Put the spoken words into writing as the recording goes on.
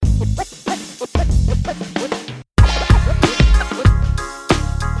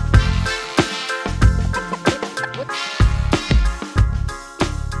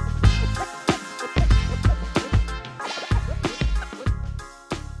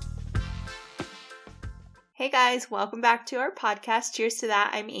Hey guys, welcome back to our podcast. Cheers to that.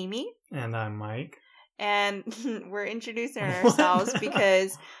 I'm Amy. And I'm Mike. And we're introducing ourselves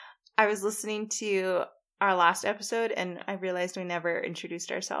because I was listening to our last episode and I realized we never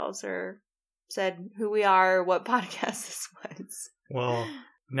introduced ourselves or said who we are or what podcast this was. Well,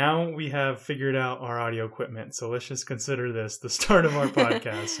 now we have figured out our audio equipment, so let's just consider this the start of our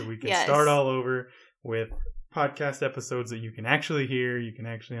podcast so we can start all over with podcast episodes that you can actually hear, you can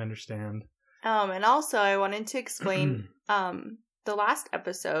actually understand. And also I wanted to explain the last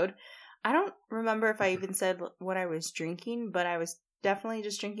episode. I don't remember if I even said what I was drinking, but I was definitely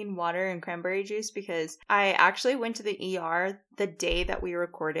just drinking water and cranberry juice because I actually went to the ER the day that we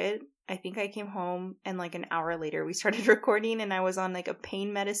recorded. I think I came home and like an hour later we started recording and I was on like a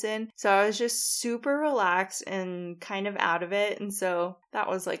pain medicine. So I was just super relaxed and kind of out of it. And so that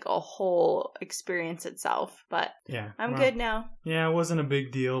was like a whole experience itself. But yeah, I'm good now. Yeah, it wasn't a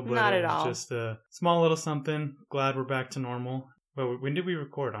big deal, but not it at was all. Just a small little something. Glad we're back to normal. But when did we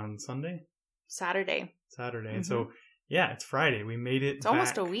record? On Sunday? Saturday. Mm-hmm. So yeah, it's Friday. We made it. It's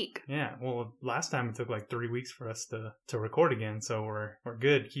almost a week. Yeah. Well, last time it took like 3 weeks for us to record again. So we're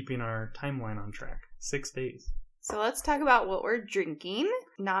good, keeping our timeline on track. 6 days. So let's talk about what we're drinking.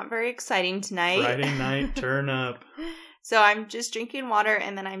 Not very exciting tonight. Friday night, turn up. So I'm just drinking water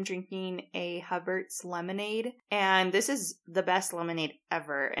and then I'm drinking a Hubbert's lemonade. And this is the best lemonade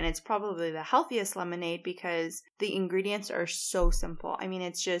ever. And it's probably the healthiest lemonade because the ingredients are so simple. I mean,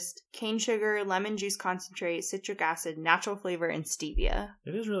 it's just cane sugar, lemon juice concentrate, citric acid, natural flavor, and stevia.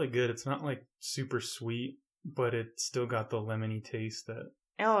 It is really good. It's not like super sweet, but it's still got the lemony taste that...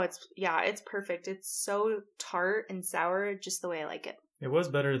 Oh, it's perfect. It's so tart and sour, just the way I like it. It was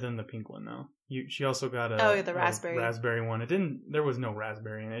better than the pink one, though. She also got the raspberry. Raspberry one. There was no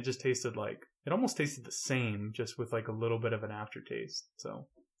raspberry in it. It just tasted like, it almost tasted the same, just with like a little bit of an aftertaste. So,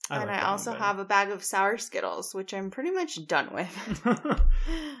 I also have a bag of sour Skittles, which I'm pretty much done with.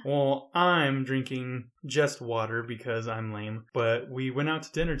 Well, I'm drinking just water because I'm lame. But we went out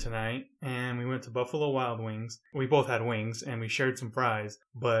to dinner tonight and we went to Buffalo Wild Wings. We both had wings and we shared some fries.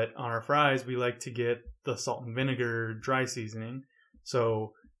 But on our fries, we like to get the salt and vinegar dry seasoning.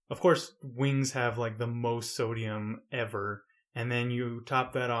 So, of course, wings have like the most sodium ever. And then you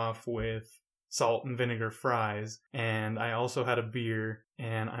top that off with salt and vinegar fries. And I also had a beer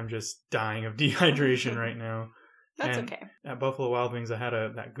and I'm just dying of dehydration right now. That's okay. At Buffalo Wild Wings, I had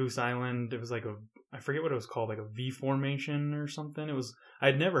that Goose Island. It was like I forget what it was called, like a V formation or something.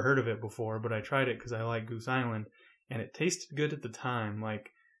 I'd never heard of it before, but I tried it because I like Goose Island. And it tasted good at the time.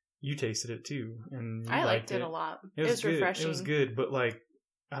 Like, you tasted it too, and I liked it a lot. It was good. Refreshing. It was good, but like,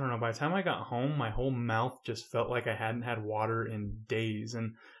 I don't know, by the time I got home, my whole mouth just felt like I hadn't had water in days.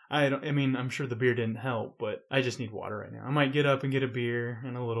 And I'm sure the beer didn't help, but I just need water right now. I might get up and get a beer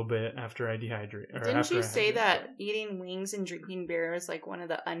in a little bit after I dehydrate. Didn't you say that eating wings and drinking beer is like one of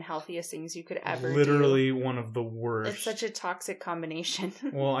the unhealthiest things you could ever do? Literally one of the worst. It's such a toxic combination.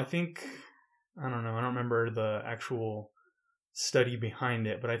 Well, I think, I don't know, I don't remember the actual study behind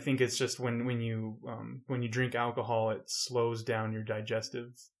it, but I think it's just when you drink alcohol, it slows down your digestive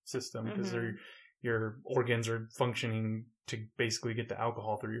system because your organs are functioning to basically get the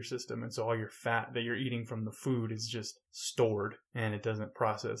alcohol through your system, and so all your fat that you're eating from the food is just stored and it doesn't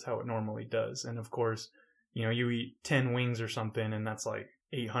process how it normally does. And of course, you eat 10 wings or something and that's like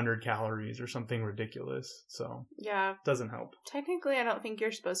 800 calories or something ridiculous. So yeah, it doesn't help. Technically, I don't think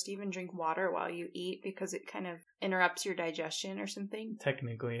you're supposed to even drink water while you eat because it kind of interrupts your digestion or something.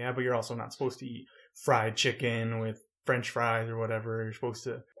 Technically, yeah, but you're also not supposed to eat fried chicken with French fries or whatever. You're supposed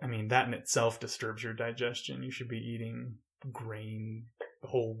to, that in itself disturbs your digestion. You should be eating grain,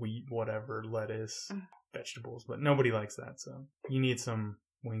 whole wheat, whatever, lettuce, vegetables, but nobody likes that. So you need some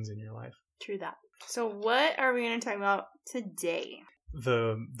wings in your life. True that. So what are we going to talk about today?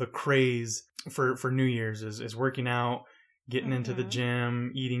 The craze for New Year's is working out, getting into the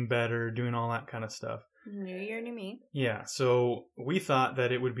gym, eating better, doing all that kind of stuff. New year, new me. Yeah, so we thought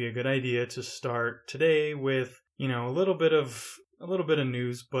that it would be a good idea to start today with, a little bit of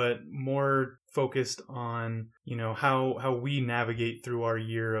news, but more focused on, how we navigate through our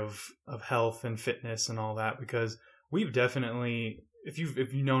year of health and fitness and all that, because we've definitely, if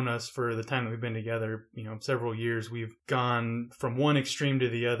you've known us for the time that we've been together, several years, we've gone from one extreme to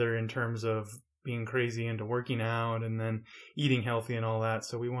the other in terms of being crazy into working out and then eating healthy and all that.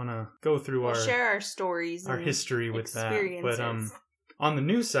 So we want to go through share our stories, our history with that. But on the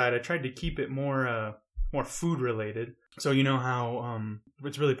news side, I tried to keep it more food related. So you know how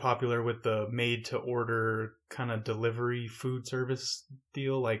it's really popular with the made to order kind of delivery food service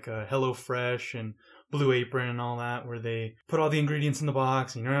deal, like HelloFresh and Blue Apron and all that, where they put all the ingredients in the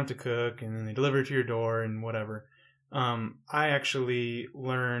box and you don't have to cook, and then they deliver it to your door and whatever. I actually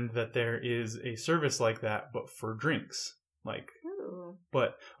learned that there is a service like that, but for drinks.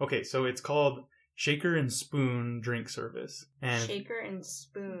 Okay, so it's called Shaker and Spoon Drink Service. And Shaker and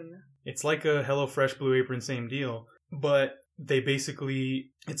Spoon. It's like a HelloFresh Blue Apron, same deal, but they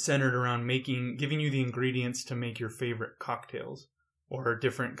basically, it's centered around giving you the ingredients to make your favorite cocktails or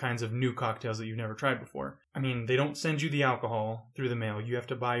different kinds of new cocktails that you've never tried before. I mean, they don't send you the alcohol through the mail. You have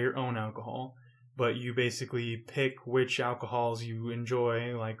to buy your own alcohol, but you basically pick which alcohols you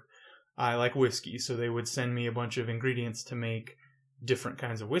enjoy. Like, I like whiskey, so they would send me a bunch of ingredients to make different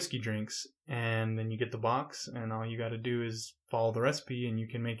kinds of whiskey drinks, and then you get the box, and all you got to do is follow the recipe, and you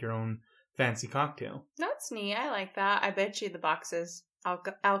can make your own fancy cocktail. That's neat. I like that. I bet you the box is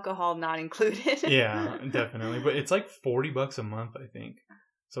alcohol not included. Yeah, definitely. But it's like $40 a month, I think.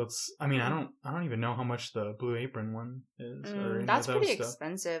 So it's, I mean, I don't even know how much the Blue Apron one is. That's pretty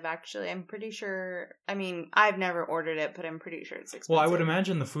expensive, actually. I'm pretty sure, I mean, I've never ordered it, but I'm pretty sure it's expensive. Well, I would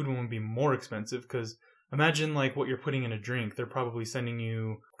imagine the food one would be more expensive, because imagine like what you're putting in a drink. They're probably sending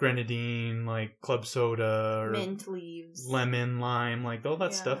you grenadine, like club soda, or mint leaves, lemon, lime, like all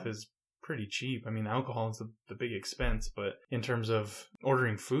that stuff is pretty cheap. I mean, alcohol is the big expense, but in terms of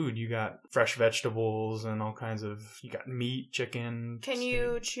ordering food, you got fresh vegetables and all kinds of, you got meat, chicken. Can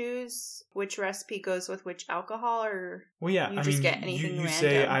you choose which recipe goes with which alcohol, or well, yeah, you just get anything you random?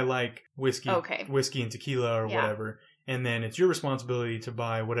 say I like whiskey and tequila or whatever, and then it's your responsibility to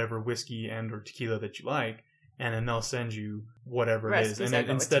buy whatever whiskey and or tequila that you like, and then they'll send you whatever recipes it is. And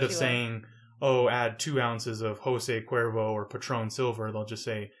instead of saying, oh, add 2 ounces of Jose Cuervo or Patron Silver, they'll just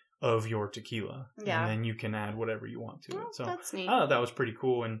say, of your tequila. Yeah. And then you can add whatever you want to it. So that's neat. I thought that was pretty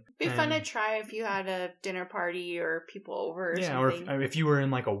cool. And it'd be fun to try if you had a dinner party or people over or something. Or if you were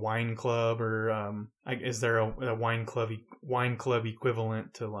in like a wine club, or is there a wine club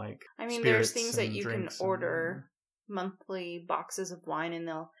equivalent to like, I mean, there's things that you can order, monthly boxes of wine, and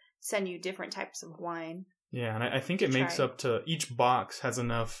they'll send you different types of wine. Yeah, and I think it makes up to, each box has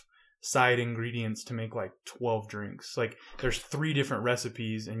enough side ingredients to make like 12 drinks. Like, there's 3 different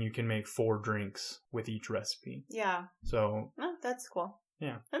recipes, and you can make 4 drinks with each recipe. Yeah. So. Oh, that's cool.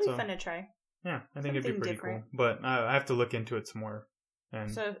 Yeah. That'd be fun to try. Yeah, I think it'd be pretty cool. But I have to look into it some more.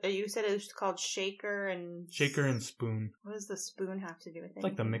 And so you said it was called Shaker and Spoon. What does the spoon have to do with it? It's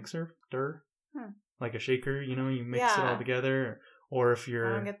like the mixer, like a shaker. You know, you mix it all together. Or if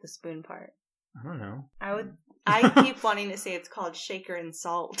you're, I don't get the spoon part. I don't know. I keep wanting to say it's called Shaker and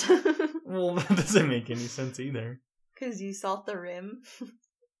Salt. Well, that doesn't make any sense either. Because you salt the rim.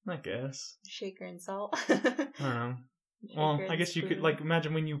 I guess. Shaker and salt. I don't know. Well, I guess you could, like,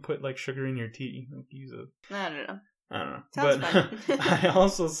 imagine when you put, like, sugar in your tea. Like, use a... I don't know. Sounds fun. I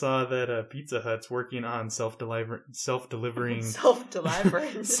also saw that Pizza Hut's working on self-driving delivery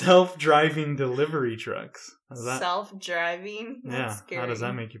trucks. Self-driving? That's scary. How does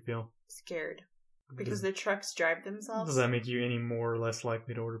that make you feel? Scared. Because the trucks drive themselves? Does that make you any more or less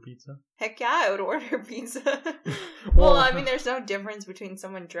likely to order pizza? Heck yeah, I would order pizza. Well, I mean, there's no difference between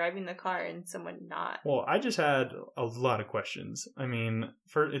someone driving the car and someone not. Well, I just had a lot of questions. I mean,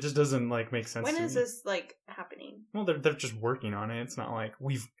 it just doesn't, like, make sense to me. When is this, like, happening? Well, they're just working on it. It's not like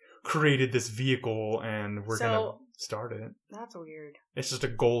we've created this vehicle and we're going to start it. That's weird. It's just a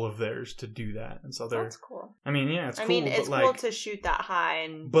goal of theirs to do that. And so that's cool. I mean, yeah, it's cool. I mean, it's cool to shoot that high.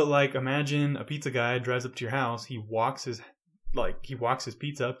 But, like, imagine a pizza guy drives up to your house. He walks his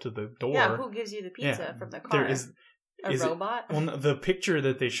pizza up to the door. Yeah, who gives you the pizza from the car? A robot? Well, the picture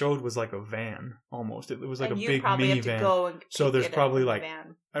that they showed was like a van, almost. It was like a big minivan. Have to go and so there's probably like,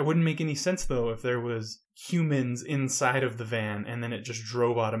 it wouldn't make any sense though if there was humans inside of the van and then it just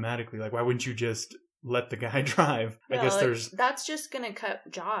drove automatically. Like, why wouldn't you just let the guy drive? No, I guess that's just gonna cut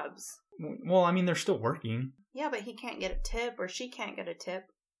jobs. Well, I mean, they're still working. Yeah, but he can't get a tip, or she can't get a tip.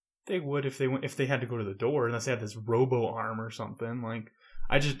 They would if they had to go to the door, unless they had this robo arm or something. Like,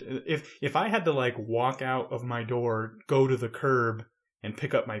 if I had to, like, walk out of my door, go to the curb, and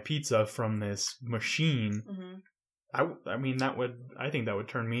pick up my pizza from this machine, I think that would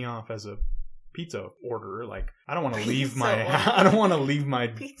turn me off as a pizza orderer. Like, I don't want to leave my house.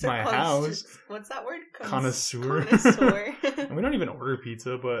 What's that word? Connoisseur. We don't even order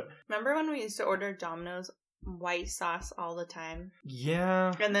pizza, but remember when we used to order Domino's white sauce all the time?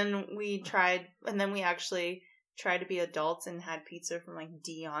 Yeah. And then we actually tried to be adults and had pizza from like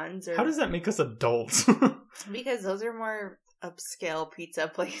Dion's. How does that make us adults? Because those are more upscale pizza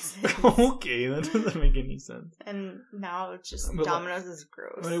places. Okay, that doesn't make any sense. And now it's just Domino's is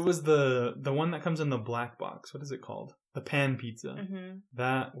gross. But it was the one that comes in the black box. What is it called? the pan pizza. Mm-hmm.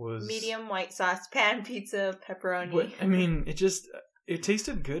 That was medium white sauce pan pizza pepperoni. But, I mean, it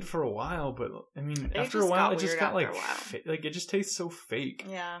tasted good for a while, but I mean, after a while, it just got like like it just tastes so fake.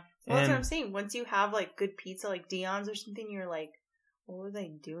 Yeah, well, that's what I'm saying. Once you have like good pizza, like Dion's or something, you're like, what was I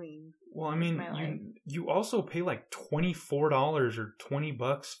doing? Well, I mean, you also pay like $24 or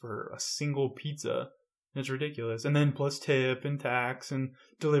 $20 for a single pizza. It's ridiculous, and then plus tip and tax and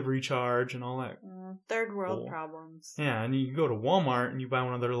delivery charge and all that. Third world problems. Yeah, and you can go to Walmart and you buy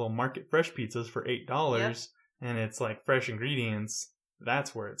one of their little market fresh pizzas for $8, and it's like fresh ingredients.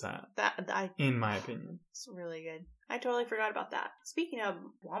 That's where it's at. In my opinion, it's really good. I totally forgot about that. Speaking of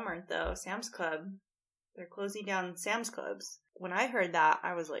Walmart, though, Sam's Club, they're closing down Sam's Clubs. When I heard that,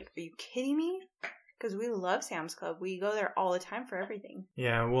 I was like, "Are you kidding me?" Because we love Sam's Club. We go there all the time for everything.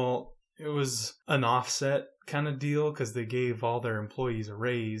 Yeah, well, it was an offset kind of deal because they gave all their employees a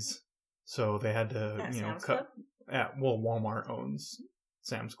raise, so they had to, Sam's cut. Club? Yeah, well, Walmart owns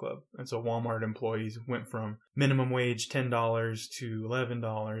Sam's Club, and so Walmart employees went from minimum wage $10 to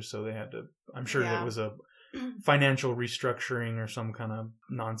 $11, so they had to. I'm sure that was a financial restructuring or some kind of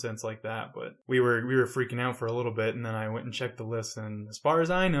nonsense like that, but we were freaking out for a little bit, and then I went and checked the list, and as far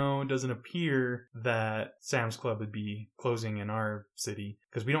as I know, it doesn't appear that Sam's Club would be closing in our city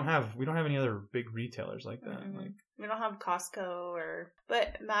because we don't have any other big retailers like that. Mm-hmm. Like, we don't have Costco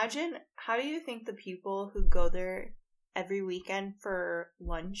but imagine, how do you think the people who go there every weekend for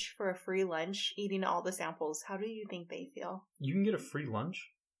lunch, for a free lunch, eating all the samples, how do you think they feel? You can get a free lunch?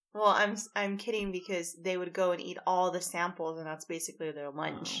 Well, I'm kidding, because they would go and eat all the samples, and that's basically their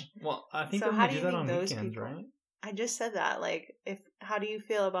lunch. Oh. Well, I think so. How do you think those weekends, people? Right? I just said that. Like, how do you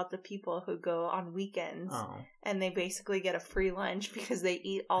feel about the people who go on weekends and they basically get a free lunch because they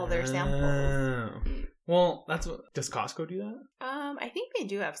eat all their samples? Well, does Costco do that? I think they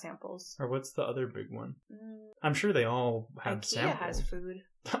do have samples. Or what's the other big one? I'm sure they all have IKEA samples. IKEA has food.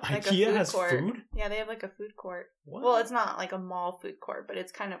 Like IKEA has food? Yeah, they have like a food court. What? Well, it's not like a mall food court, but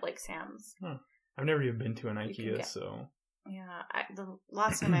it's kind of like Sam's. Huh. I've never even been to an IKEA, so... Yeah, the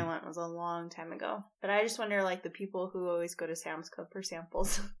last time I went was a long time ago. But I just wonder, like, the people who always go to Sam's Club for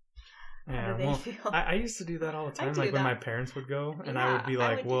samples. How do they feel? I used to do that all the time, like when my parents would go, and I would be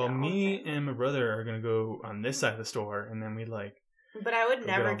like, well, me and my brother are going to go on this side of the store, and then we'd like... But I would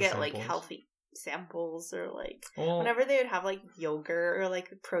never get, like, healthy samples, or, like, whenever they would have, like, yogurt or,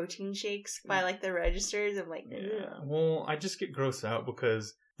 like, protein shakes by, like, the registers, I'm like, yeah. Well, I just get grossed out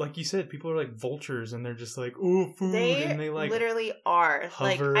because... Like you said, people are like vultures, and they're just like, "Ooh, food!" And they like literally are.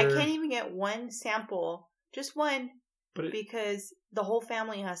 Hover. Like, I can't even get one sample, just one, because the whole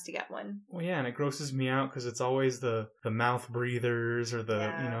family has to get one. Well, yeah, and it grosses me out because it's always the mouth breathers or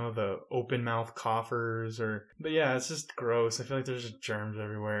the open mouth coughers But yeah, it's just gross. I feel like there's just germs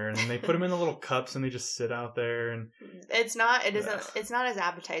everywhere, and then they put them in the little cups and they just sit out there, and it's not as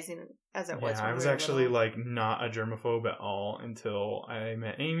appetizing as it was. Yeah, I was actually like not a germaphobe at all until I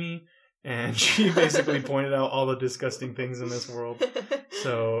met Amy, and she basically pointed out all the disgusting things in this world.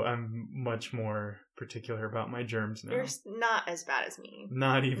 So I'm much more particular about my germs now. You're not as bad as me.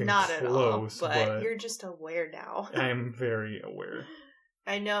 Not even close. At all, but you're just aware now. I'm very aware.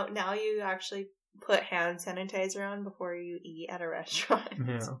 I know. Now you actually put hand sanitizer on before you eat at a restaurant.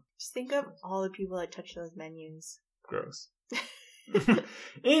 Yeah. Just think of all the people that touch those menus. Gross.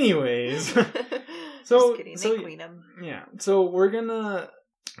 Anyways, just kidding. They clean them. Yeah. So we're gonna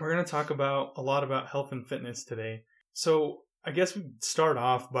talk about a lot about health and fitness today. So I guess we start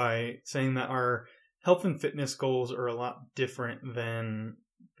off by saying that our health and fitness goals are a lot different than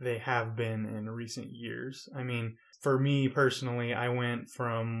they have been in recent years. I mean, for me personally, I went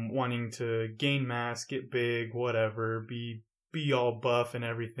from wanting to gain mass, get big, whatever, be all buff and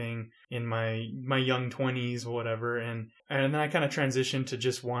everything in my young 20s, whatever, and then I kind of transitioned to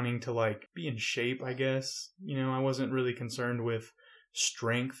just wanting to like be in shape, I guess. I wasn't really concerned with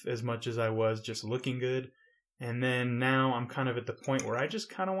strength as much as I was just looking good. And then now I'm kind of at the point where I just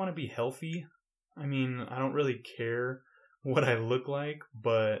kind of want to be healthy. I mean, I don't really care what I look like,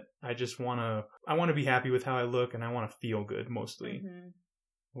 but I just want to be happy with how I look, and I want to feel good mostly. Mm-hmm.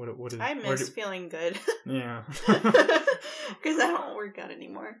 What is, I miss feeling good. Yeah. Because I don't work out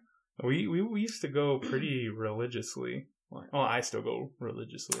anymore. We used to go pretty religiously. Well, I still go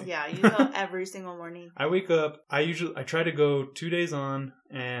religiously. Yeah, you go every single morning. I wake up, I try to go 2 days on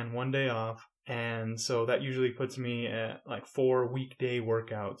and 1 day off. And so that usually puts me at like 4 weekday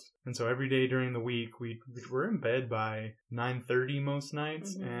workouts. And so every day during the week, we're in bed by 9:30 most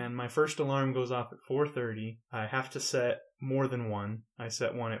nights. Mm-hmm. And my first alarm goes off at 4:30. I have to set more than one. I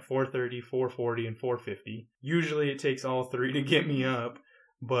set one at 4:30, 4:40, and 4:50. Usually it takes all three to get me up,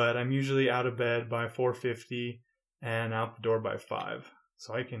 but I'm usually out of bed by 4:50. and out the door by 5.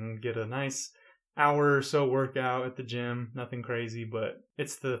 So I can get a nice hour or so workout at the gym. Nothing crazy, but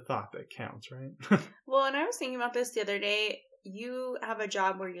it's the thought that counts, right? Well, and I was thinking about this the other day. You have a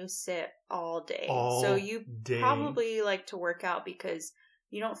job where you sit all day. All so you day. probably like to work out because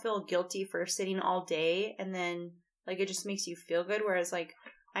you don't feel guilty for sitting all day, and then like it just makes you feel good. Whereas like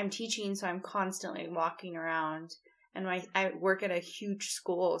I'm teaching, so I'm constantly walking around, and I work at a huge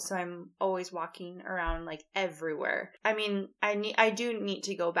school, so I'm always walking around like everywhere. I mean, I do need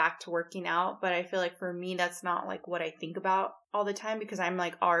to go back to working out, but I feel like for me that's not like what I think about all the time because I'm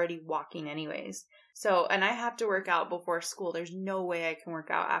like already walking anyways. So, and I have to work out before school. There's no way I can work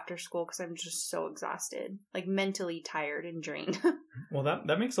out after school because I'm just so exhausted, like mentally tired and drained. Well,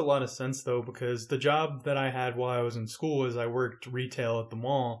 that makes a lot of sense though, because the job that I had while I was in school is I worked retail at the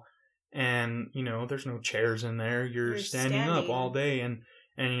mall, and there's no chairs in there. You're standing up all day, and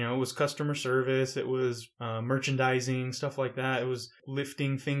it was customer service, it was merchandising, stuff like that. It was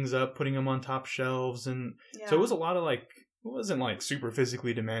lifting things up, putting them on top shelves, and so it was a lot of like. It wasn't like super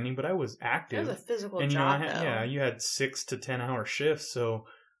physically demanding, but I was active. It was a physical and, job, though. You had 6 to 10 hour shifts, so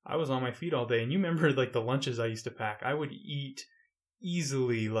I was on my feet all day. And you remember like the lunches I used to pack? I would eat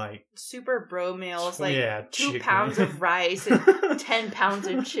easily like super bro meals, like 2 chicken. pounds of rice and 10 pounds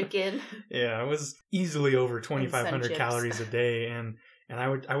of chicken. Yeah, I was easily over 2,500 calories a day, and I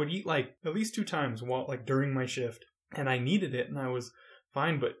would eat like at least 2 times while like during my shift, and I needed it, and I was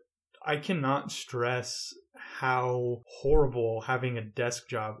fine. But I cannot stress how horrible having a desk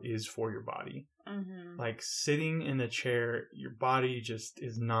job is for your body. Mm-hmm. Like sitting in a chair, your body just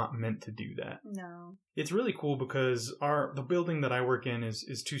is not meant to do that. No. It's really cool because the building that I work in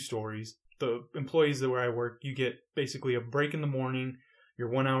is 2 stories. The employees where I work, you get basically a break in the morning, your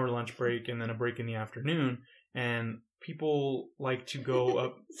 1 hour lunch break, and then a break in the afternoon. And people like to go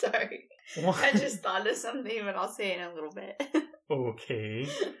up. Sorry. I just thought of something, but I'll say it in a little bit. Okay.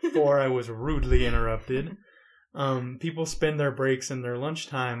 Before I was rudely interrupted. People spend their breaks and their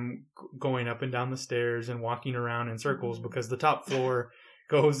lunchtime going up and down the stairs and walking around in circles because the top floor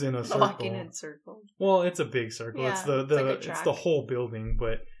goes in a circle. Walking in circles. Well, it's a big circle. Yeah, it's the whole building,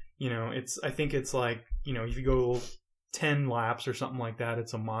 but I think it's like, if you go 10 laps or something like that,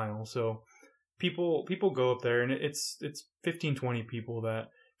 it's a mile. So people go up there, and it's 15, 20 people that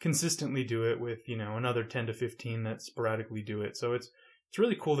consistently do it with, another 10 to 15 that sporadically do it. So it's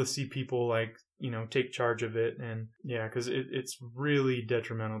really cool to see people like, take charge of it. And yeah, because it's really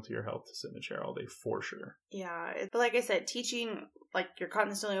detrimental to your health to sit in a chair all day, for sure. Yeah. But like I said, teaching, like you're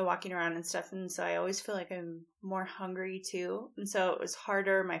constantly walking around and stuff. And so I always feel like I'm more hungry too. And so it was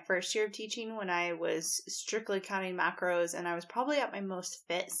harder my first year of teaching when I was strictly counting macros, and I was probably at my most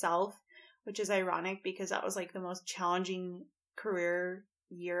fit self, which is ironic because that was like the most challenging career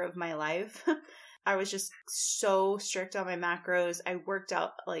year of my life. I was just so strict on my macros. I worked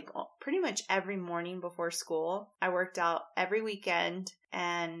out like pretty much every morning before school. I worked out every weekend,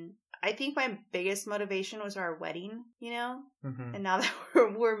 and I think my biggest motivation was our wedding, Mm-hmm. And now that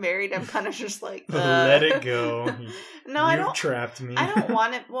we're married, I'm kind of just like, let it go. No, I don't. You've trapped me. I don't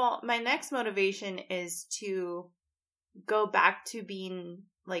want it. Well, my next motivation is to go back to being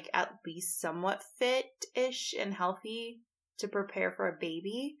like at least somewhat fit-ish and healthy to prepare for a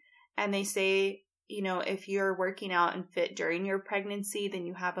baby. And they say, if you're working out and fit during your pregnancy, then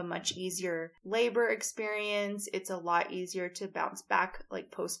you have a much easier labor experience. It's a lot easier to bounce back like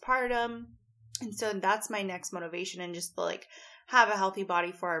postpartum. And so that's my next motivation, and just like have a healthy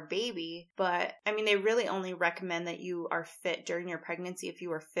body for our baby. But I mean, they really only recommend that you are fit during your pregnancy if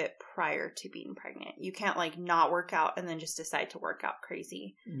you are fit prior to being pregnant. You can't like not work out and then just decide to work out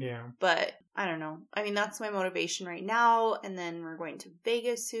crazy. Yeah. But I don't know. I mean, that's my motivation right now. And then we're going to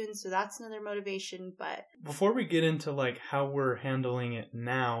Vegas soon, so that's another motivation. But before we get into like how we're handling it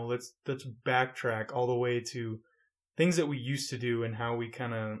now, let's backtrack all the way to things that we used to do and how we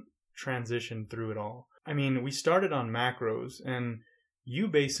kind of transitioned through it all. I mean, we started on macros, and you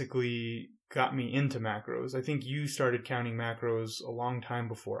basically got me into macros. I think you started counting macros a long time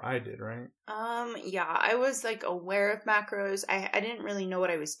before I did, right? Yeah, I was like aware of macros. I didn't really know what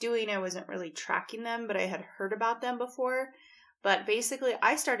I was doing. I wasn't really tracking them, but I had heard about them before. But basically,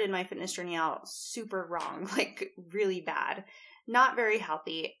 I started my fitness journey out super wrong, like really bad. Not very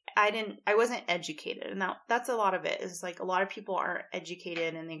healthy. I wasn't educated, and that's a lot of it. Is like a lot of people aren't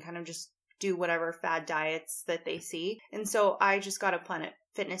educated, and they kind of just do whatever fad diets that they see. And so I just got a Planet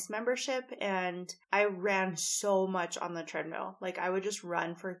Fitness membership, and I ran so much on the treadmill. Like I would just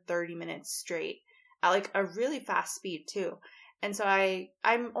run for 30 minutes straight at like a really fast speed too. And so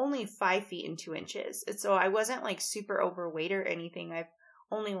I'm only 5 feet and 2 inches. And so I wasn't like super overweight or anything. I've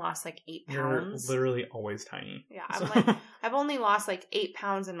only lost like 8 You're pounds. literally always tiny. Yeah, I've only lost like 8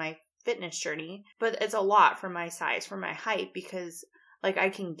 pounds in my fitness journey, but it's a lot for my size, for my height, because like I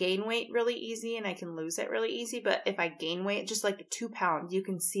can gain weight really easy and I can lose it really easy. But if I gain weight, just like 2 pounds, you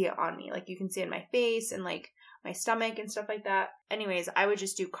can see it on me. Like you can see it in my face and like my stomach and stuff like that. Anyways, I would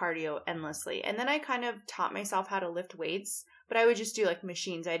just do cardio endlessly. And then I kind of taught myself how to lift weights, but I would just do like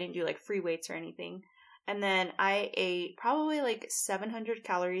machines. I didn't do like free weights or anything. And then I ate probably like 700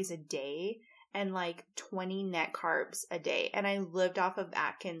 calories a day and like 20 net carbs a day. And I lived off of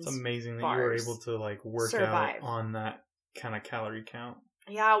Atkins. It's amazing that bars. you were able to like work out on that kind of calorie count.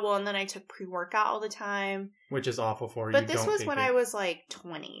 Yeah, well, and then I took pre-workout all the time. Which is awful for you. But this was when I was like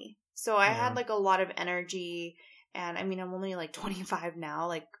 20. So I had like a lot of energy. And I mean, I'm only like 25 now,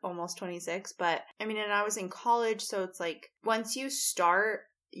 like almost 26. But I mean, and I was in college. So it's like once you start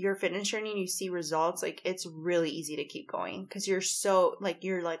your fitness journey and you see results, like it's really easy to keep going because you're so like,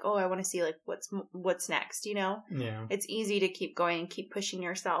 you're like, oh, I want to see like what's next, you know? Yeah. It's easy to keep going and keep pushing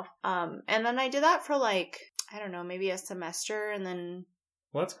yourself. And then I did that for like, I don't know, maybe a semester, and then.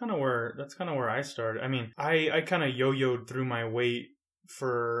 Well, that's kind of where I started. I mean, I kind of yo-yoed through my weight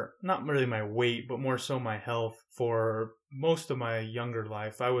for not really my weight, but more so my health for most of my younger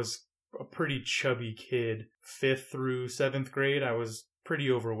life. I was a pretty chubby kid. 5th through 7th grade, I was pretty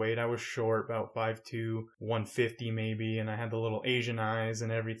overweight. I was short, about 5'2", 150 maybe, and I had the little Asian eyes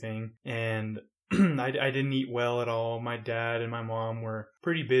and everything. And I didn't eat well at all. My dad and my mom were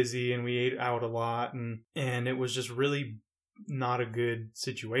pretty busy, and we ate out a lot, and it was just really not a good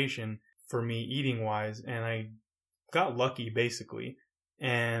situation for me eating wise. And I got lucky basically,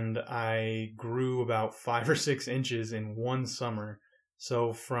 and I grew about 5 or 6 inches in one summer.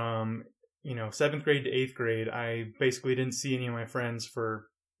 So from 7th grade to 8th grade, I basically didn't see any of my friends for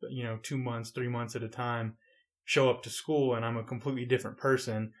 2 months, 3 months at a time. Show up to school and I'm a completely different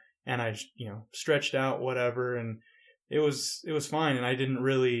person. And I, stretched out, whatever, and it was fine. And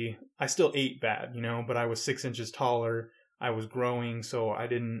I still ate bad, but I was 6 inches taller. I was growing, so it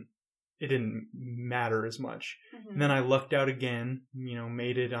didn't matter as much. Mm-hmm. And then I lucked out again,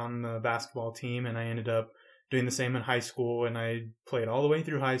 made it on the basketball team, and I ended up doing the same in high school, and I played all the way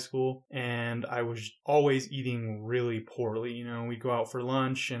through high school, and I was always eating really poorly. We'd go out for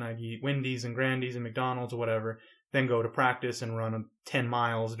lunch, and I'd eat Wendy's and Grandy's and McDonald's or whatever, then go to practice and run 10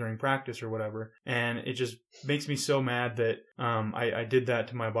 miles during practice or whatever. And it just makes me so mad that I did that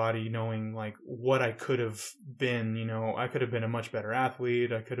to my body, knowing like what I could have been. I could have been a much better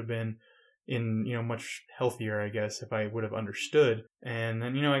athlete. I could have been in, much healthier, I guess, if I would have understood. And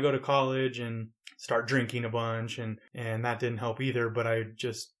then, I go to college and start drinking a bunch, and that didn't help either. But I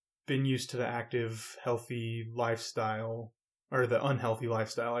just been used to the active, healthy lifestyle, or the unhealthy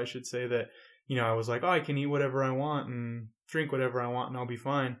lifestyle, I should say, that I was like, oh, I can eat whatever I want and drink whatever I want and I'll be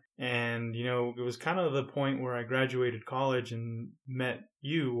fine. And, it was kind of the point where I graduated college and met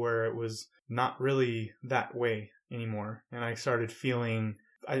you, where it was not really that way anymore. And I started feeling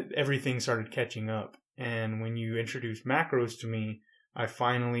everything started catching up. And when you introduced macros to me, I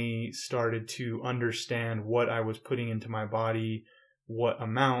finally started to understand what I was putting into my body, what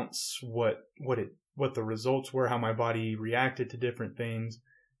amounts, what the results were, how my body reacted to different things.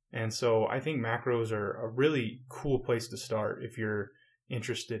 And so I think macros are a really cool place to start if you're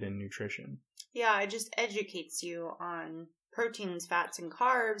interested in nutrition. Yeah, it just educates you on proteins, fats, and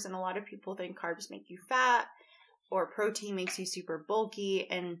carbs. And a lot of people think carbs make you fat or protein makes you super bulky.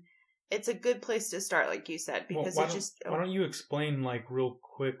 And it's a good place to start, like you said, because why don't you explain like real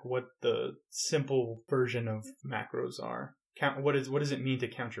quick what the simple version of macros are? What does it mean to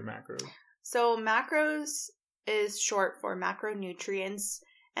count your macros? So macros is short for macronutrients.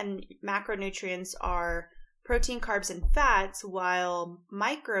 And macronutrients are protein, carbs, and fats, while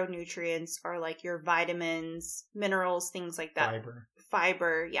micronutrients are like your vitamins, minerals, things like that.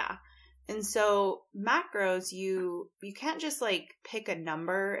 Fiber, yeah. And so macros, you can't just like pick a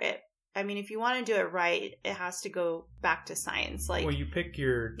number. If you want to do it right, it has to go back to science. Like, well, you pick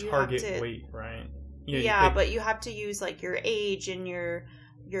your target weight, right? But you have to use like your age and your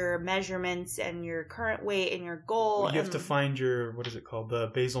measurements and your current weight and your goal. You have to find your, what is it called?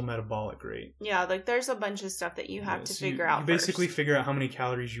 The basal metabolic rate. Yeah, like there's a bunch of stuff that you have to figure out. You basically figure out how many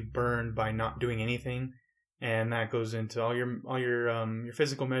calories you burn by not doing anything. And that goes into all your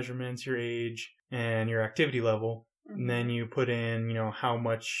physical measurements, your age, and your activity level. Mm-hmm. And then you put in, how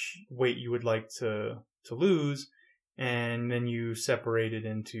much weight you would like to lose. And then you separate it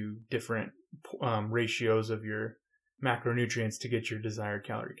into different ratios of your macronutrients to get your desired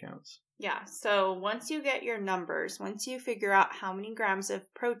calorie counts. Yeah, so once you get your numbers, once you figure out how many grams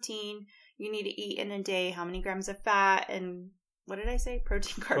of protein you need to eat in a day, how many grams of fat, and what did I say?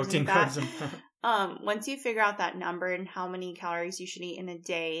 Protein, carbs, Protein, and fat. carbs, and fat. Once you figure out that number and how many calories you should eat in a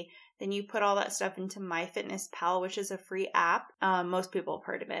day, then you put all that stuff into MyFitnessPal, which is a free app. Most people have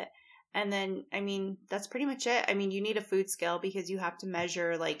heard of it. And then, I mean, that's pretty much it. I mean, you need a food scale because you have to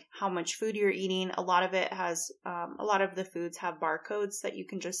measure like how much food you're eating. A lot of it has, a lot of the foods have barcodes that you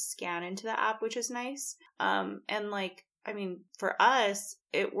can just scan into the app, which is nice. And like, I mean, for us,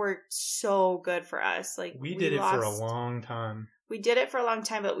 it worked so good for us. Like we did it for a long time. We did it for a long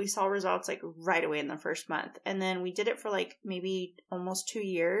time, but we saw results like right away in the first month. And then we did it for like maybe almost 2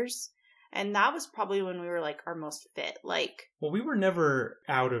 years. And that was probably when we were like our most fit. Like, well, we were never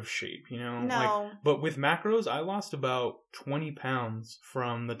out of shape, you know? No. Like, but with macros, I lost about 20 pounds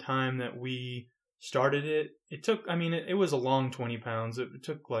from the time that we started it. It took, I mean, it was a long 20 pounds. It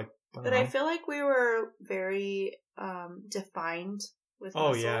took like, but I feel like we were very defined with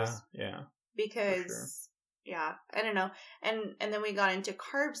muscles. Oh, yeah. Because, yeah, I don't know. And then we got into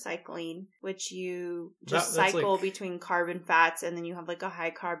carb cycling, which you just cycle like, between carb and fats, and then you have like a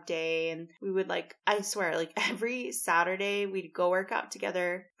high carb day. And we would like, I swear, like every Saturday we'd go work out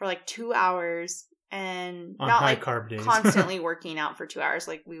together for like 2 hours, and on not high like carb days. constantly working out for 2 hours.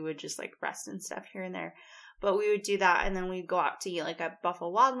 Like we would just like rest and stuff here and there. But we would do that, and then we'd go out to eat like at Buffalo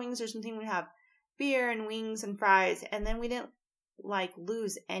Wild Wings or something. We'd have beer and wings and fries, and then we didn't like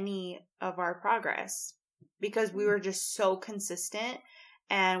lose any of our progress because we were just so consistent,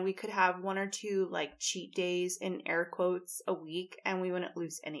 and we could have 1 or 2 like cheat days in air quotes a week, and we wouldn't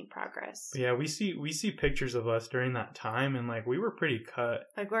lose any progress. Yeah, we see pictures of us during that time, and like we were pretty cut.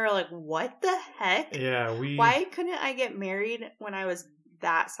 Like we were like, what the heck? Yeah, why couldn't I get married when I was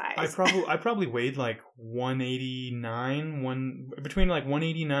that size? I probably weighed like 189, between like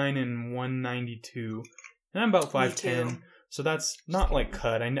 189 and 192, and I'm about 5'10". So that's not like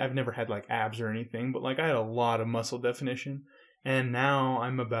cut. I've never had like abs or anything, but like I had a lot of muscle definition. And now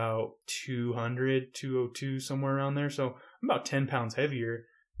I'm about 200, 202, somewhere around there. So I'm about 10 pounds heavier,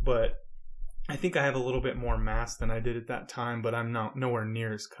 but I think I have a little bit more mass than I did at that time, but I'm nowhere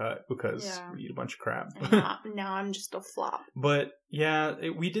near as cut because we eat a bunch of crap. Now I'm just a flop. But yeah,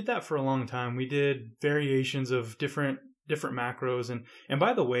 we did that for a long time. We did variations of different macros, and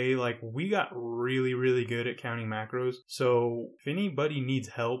by the way, like we got really, really good at counting macros. So if anybody needs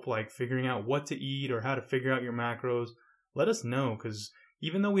help like figuring out what to eat or how to figure out your macros, let us know, because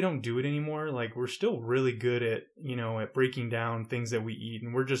even though we don't do it anymore, like we're still really good at, you know, at breaking down things that we eat,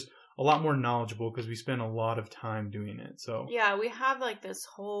 and we're just a lot more knowledgeable because we spend a lot of time doing it. So yeah, we have like this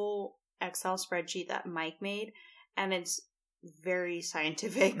whole Excel spreadsheet that Mike made, and it's very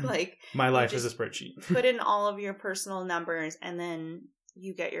scientific. Like my life is a spreadsheet. Put in all of your personal numbers, and then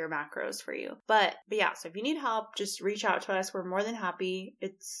you get your macros for you. But yeah, so if you need help, just reach out to us. We're more than happy.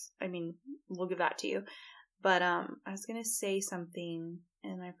 We'll give that to you. But I was gonna say something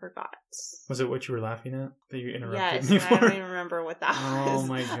and I forgot. Was it what you were laughing at that you interrupted me for? I don't even remember what that was. Oh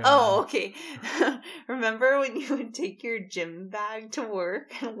my god. Oh, okay. Remember when you would take your gym bag to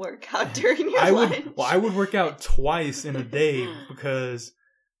work and work out during your lunch? I would work out twice in a day because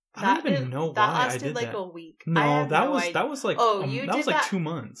I don't even know why I did that. That lasted like a week. No, that was like that was like 2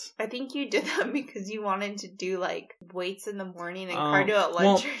 months. I think you did that because you wanted to do like weights in the morning and cardio at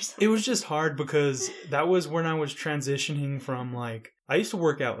lunch or something. It was just hard because that was when I was transitioning from like, I used to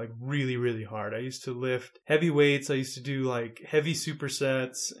work out like really, really hard. I used to lift heavy weights. I used to do like heavy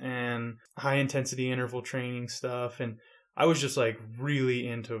supersets and high intensity interval training stuff. And I was just like really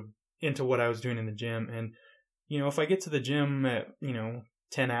into what I was doing in the gym. And, you know, if I get to the gym at,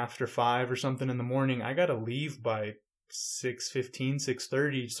 10 after 5 or something in the morning, I got to leave by 6:15,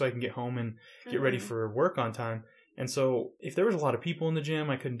 6:30 so I can get home and get ready for work on time. And so if there was a lot of people in the gym,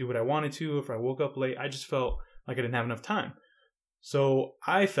 I couldn't do what I wanted to. If I woke up late, I just felt like I didn't have enough time. So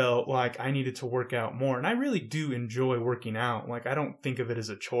I felt like I needed to work out more. And I really do enjoy working out. Like, I don't think of it as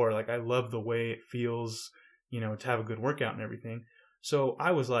a chore. Like, I love the way it feels, to have a good workout and everything. So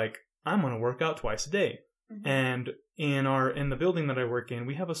I was like, I'm going to work out twice a day. Mm-hmm. And in the building that I work in,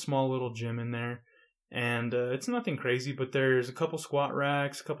 we have a small little gym in there. And it's nothing crazy, but there's a couple squat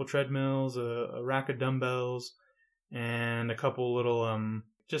racks, a couple treadmills, a rack of dumbbells, and a couple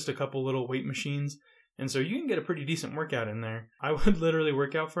little weight machines. And so you can get a pretty decent workout in there. I would literally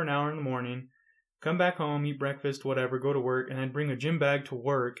work out for an hour in the morning, come back home, eat breakfast, whatever, go to work, and I'd bring a gym bag to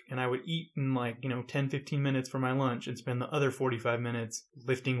work, and I would eat in 10, 15 minutes for my lunch and spend the other 45 minutes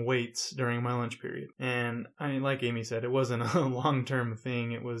lifting weights during my lunch period. And like Amy said, it wasn't a long-term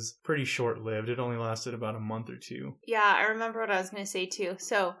thing. It was pretty short-lived. It only lasted about a month or two. Yeah, I remember what I was going to say too.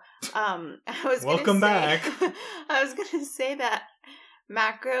 So, I was Welcome back. I was going to say that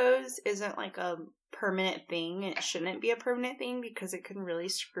macros isn't like a permanent thing. It shouldn't be a permanent thing because it can really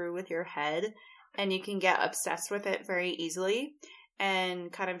screw with your head and you can get obsessed with it very easily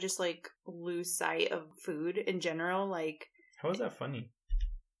and kind of just like lose sight of food in general. Like, how is that funny?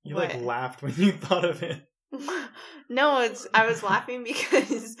 You what? like laughed when you thought of it. No, I was laughing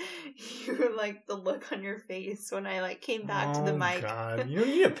because you like the look on your face when I like came back to the mic. Oh God, you don't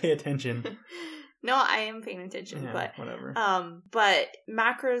need to pay attention. No, I am paying attention, Yeah, but whatever. But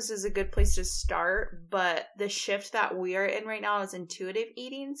macros is a good place to start. But the shift that we are in right now is intuitive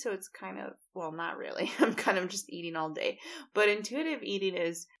eating, so it's kind of, well, not really. I'm kind of just eating all day. But intuitive eating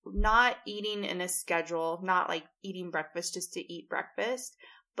is not eating in a schedule, not like eating breakfast just to eat breakfast,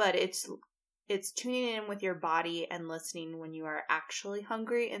 but it's tuning in with your body and listening when you are actually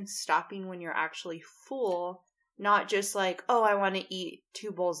hungry and stopping when you're actually full. Not just like, oh, I want to eat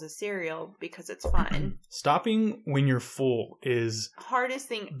 2 bowls of cereal because it's fun. Stopping when you're full is hardest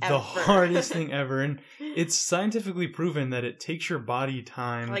thing ever. The hardest thing ever. And it's scientifically proven that it takes your body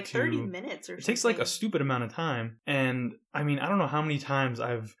time like 30 minutes or something. It takes like a stupid amount of time. And I mean, I don't know how many times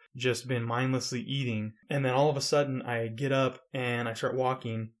I've just been mindlessly eating. And then all of a sudden I get up and I start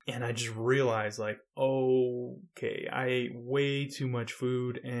walking and I just realize like, okay, I ate way too much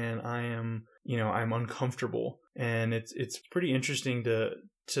food and I am, I'm uncomfortable. And it's pretty interesting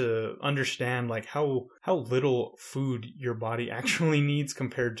to understand like how little food your body actually needs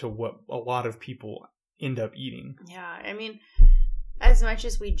compared to what a lot of people end up eating. Yeah, I mean, as much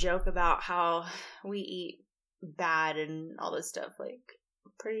as we joke about how we eat bad and all this stuff, like,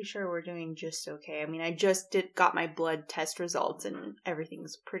 I'm pretty sure we're doing just okay. I mean, I just got my blood test results and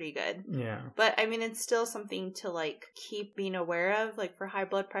everything's pretty good. Yeah. But I mean, it's still something to like keep being aware of, like for high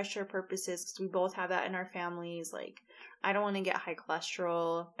blood pressure purposes, because we both have that in our families. Like, I don't want to get high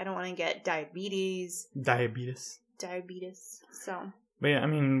cholesterol. I don't want to get diabetes. So. But yeah, I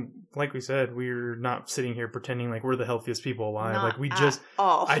mean, like we said, we're not sitting here pretending like we're the healthiest people alive. Not like we at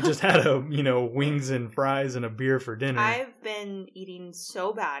all. I just had wings and frise and a beer for dinner. I've been eating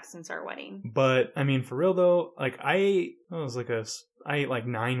so bad since our wedding. But I mean, for real though, like I ate like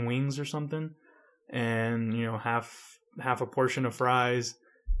 9 wings or something, and half a portion of fries,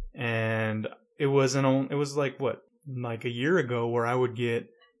 and it was like a year ago where I would get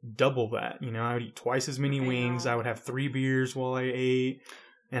double that. I would eat twice as many wings. I would have 3 beers while I ate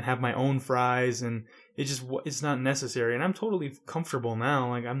and have my own fries, and it's not necessary. And I'm totally comfortable now.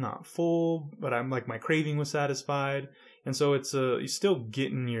 Like, I'm not full, but I'm like, my craving was satisfied. And so it's you're still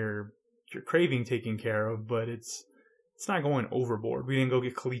getting your craving taken care of, but it's not going overboard. We didn't go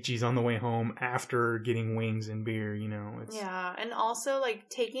get Calicis on the way home after getting wings and beer, Yeah, and also like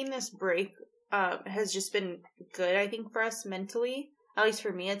taking this break has just been good, I think, for us mentally. At least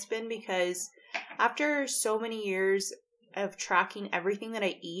for me, it's been, because after so many years of tracking everything that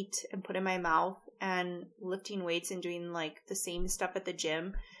I eat and put in my mouth and lifting weights and doing like the same stuff at the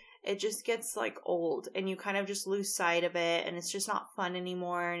gym, it just gets like old and you kind of just lose sight of it and it's just not fun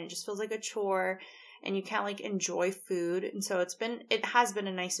anymore and it just feels like a chore and you can't like enjoy food. And so it has been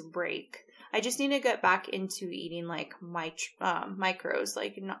a nice break. I just need to get back into eating like micros,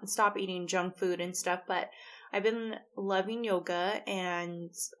 like not stop eating junk food and stuff, but I've been loving yoga and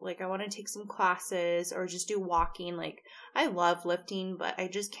like I want to take some classes or just do walking. Like, I love lifting, but I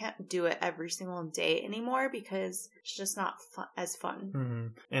just can't do it every single day anymore because it's just not as fun. Mm-hmm.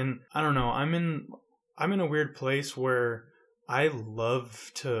 And I don't know, I'm in a weird place where I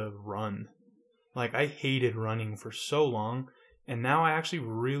love to run. Like, I hated running for so long, and now I actually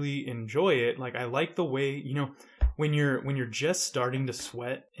really enjoy it. Like, I like the way, when you're just starting to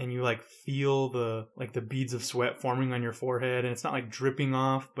sweat and you like feel the beads of sweat forming on your forehead and it's not like dripping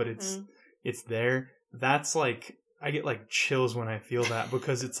off, but it's there. That's like, I get like chills when I feel that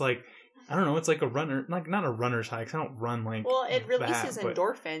because it's like, I don't know, it's like a runner, like not a runner's high, 'cause I don't run like, well, it releases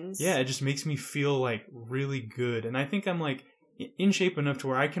endorphins. Yeah, it just makes me feel like really good. And I think I'm like in shape enough to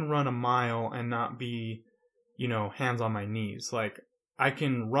where I can run a mile and not be, hands on my knees. Like, I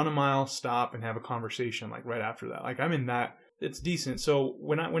can run a mile, stop, and have a conversation like right after that. Like, I'm in that. It's decent. So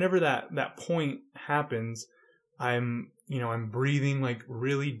whenever that point happens, I'm breathing like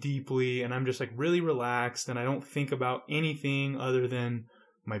really deeply and I'm just like really relaxed and I don't think about anything other than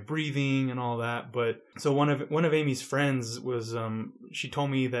my breathing and all that. But so one of Amy's friends was she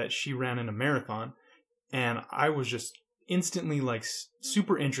told me that she ran in a marathon and I was just instantly like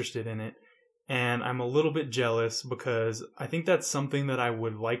super interested in it. And I'm a little bit jealous because I think that's something that I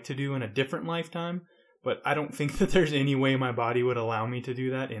would like to do in a different lifetime. But I don't think that there's any way my body would allow me to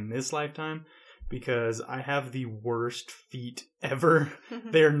do that in this lifetime because I have the worst feet ever.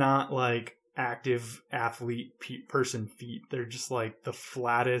 They're not like active athlete person feet. They're just like the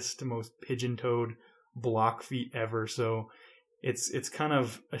flattest, most pigeon-toed block feet ever. So it's kind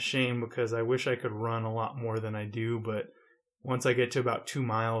of a shame because I wish I could run a lot more than I do. But once I get to about 2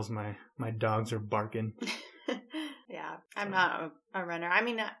 miles, my dogs are barking. Yeah, I'm not a runner. I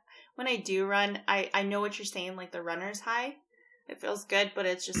mean, when I do run, I know what you're saying, like the runner's high. It feels good, but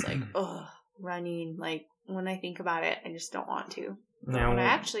it's just like, ugh, running. Like, when I think about it, I just don't want to. Now, when I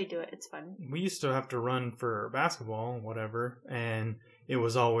actually do it, it's fun. We used to have to run for basketball, whatever, and it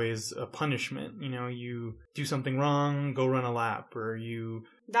was always a punishment. You know, you do something wrong, go run a lap, or you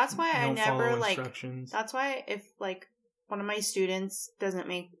That's why I never, like, instructions. That's why if, like, one of my students doesn't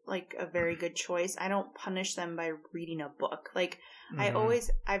make, like, a very good choice, I don't punish them by reading a book. Like,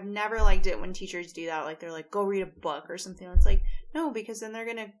 I've never liked it when teachers do that. Like, they're like, go read a book or something. It's like, no, because then they're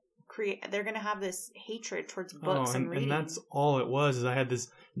going to have this hatred towards books and reading. And that's all it was, is I had this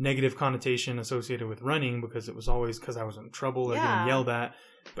negative connotation associated with running because it was always because I was in trouble or getting yelled at.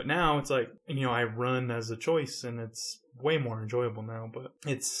 But now it's like, you know, I run as a choice and it's way more enjoyable now, but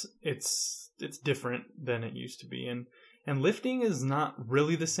it's different than it used to be. And lifting is not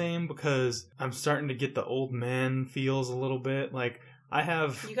really the same because I'm starting to get the old man feels a little bit. Like, I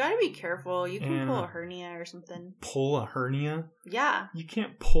have... You gotta be careful. You can pull a hernia or something. Pull a hernia? Yeah. You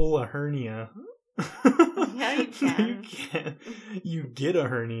can't pull a hernia. Yeah, you can. You can't. You get a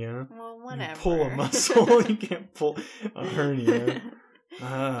hernia. Well, whatever. You pull a muscle. You can't pull a hernia.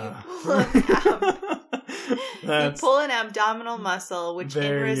 You pull an abdominal muscle, which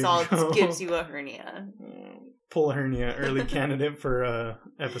in results gives you a hernia. Pull a hernia, early candidate for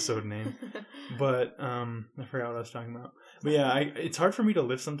episode name. But I forgot what I was talking about. But yeah, it's hard for me to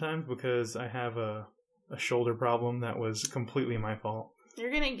lift sometimes because I have a shoulder problem that was completely my fault.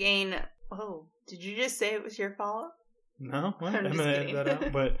 You're gonna gain. Oh, did you just say it was your fault? No, I'm gonna edit that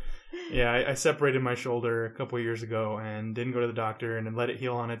out. But yeah, I separated my shoulder a couple of years ago and didn't go to the doctor and then let it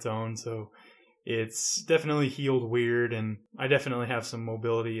heal on its own. So it's definitely healed weird, and I definitely have some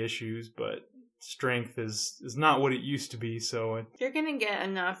mobility issues, but strength is not what it used to be. So you're gonna get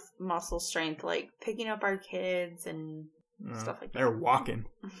enough muscle strength, like picking up our kids and stuff like that. They're walking.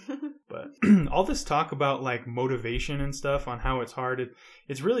 But all this talk about like motivation and stuff on how it's hard,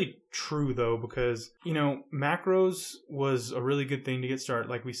 it's really true though, because, you know, macros was a really good thing to get started,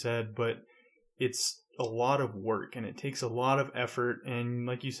 like we said, but it's a lot of work and it takes a lot of effort, and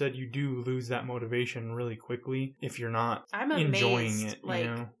like you said, you do lose that motivation really quickly if you're not enjoying it. Like, you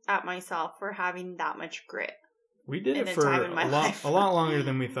know? At myself for having that much grit. We did it for a lot longer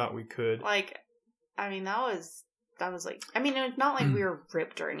than we thought we could. Like, I mean, that was like, I mean, it's not like we were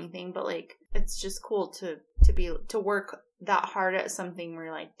ripped or anything, but like, it's just cool to work that hard at something where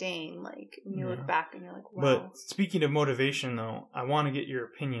you're like, dang, like, and you look back and you're like, wow. But speaking of motivation though, I want to get your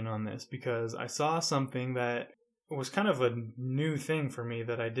opinion on this because I saw something that was kind of a new thing for me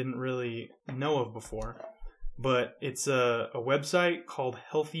that I didn't really know of before. But it's a website called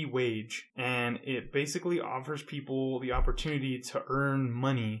Healthy Wage, and it basically offers people the opportunity to earn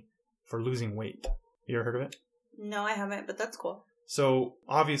money for losing weight. You ever heard of it? No, I haven't, but that's cool. So,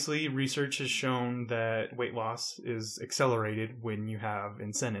 obviously, research has shown that weight loss is accelerated when you have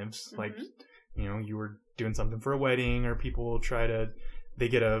incentives. Mm-hmm. Like, you know, you were doing something for a wedding, or people they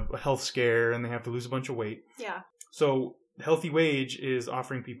get a health scare and they have to lose a bunch of weight. Yeah. So, Healthy Wage is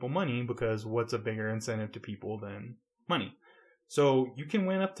offering people money because what's a bigger incentive to people than money? So, you can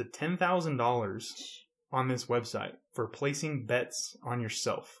win up to $10,000 on this website for placing bets on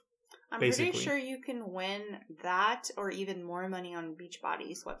yourself. I'm pretty sure you can win that or even more money on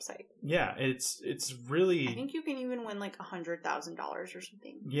Beachbody's website. Yeah, it's really... I think you can even win like $100,000 or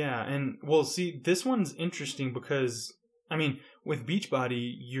something. Yeah, and well, see, this one's interesting because, I mean, with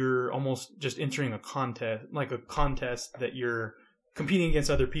Beachbody, you're almost just entering a contest that you're competing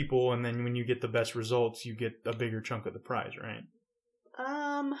against other people, and then when you get the best results, you get a bigger chunk of the prize, right?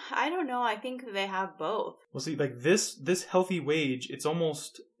 I don't know. I think they have both. Well, see, like this Healthy Wage, it's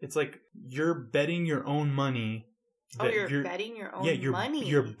like you're betting your own money. You're betting your own money.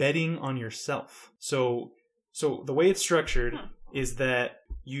 You're betting on yourself. So the way it's structured is that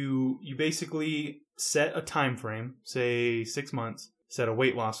you basically set a time frame, say 6 months, set a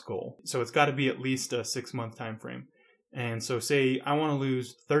weight loss goal. So it's got to be at least a 6-month time frame. And so say I want to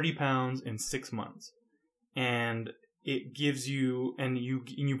lose 30 pounds in 6 months. And it gives you, and you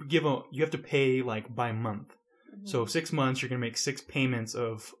have to pay like by month. Mm-hmm. So 6 months, you're going to make 6 payments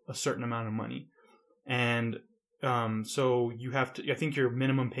of a certain amount of money. And so you have to, I think your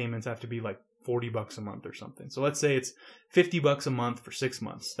minimum payments have to be like $40 a month or something. So let's say it's $50 a month for 6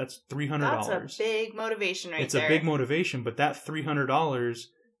 months. That's $300. That's a big motivation right there. It's a big motivation, but that $300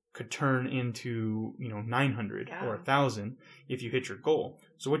 could turn into, 900 Yeah. or 1,000 if you hit your goal.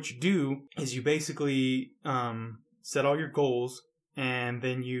 So what you do is you basically set all your goals, and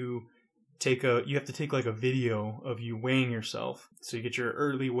then you have to take like a video of you weighing yourself. So you get your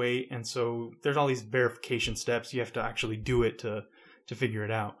early weight, and so there's all these verification steps. You have to actually do it to figure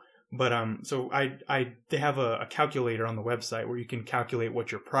it out. But so they have a calculator on the website where you can calculate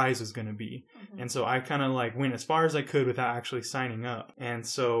what your prize is going to be. Mm-hmm. And so I kind of like went as far as I could without actually signing up. And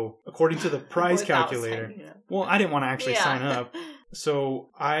so according to the prize calculator, well, I didn't want to actually sign up. So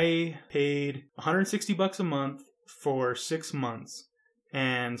I paid $160 a month for 6 months.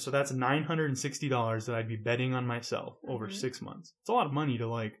 And so that's $960 that I'd be betting on myself over 6 months. It's a lot of money to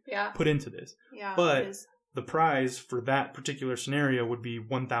like put into this. Yeah, but the prize for that particular scenario would be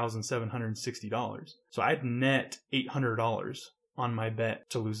 $1,760. So I'd net $800 on my bet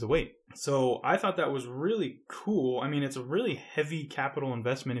to lose the weight. So I thought that was really cool. I mean, it's a really heavy capital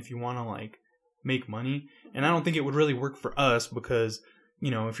investment if you want to like make money. And I don't think it would really work for us because,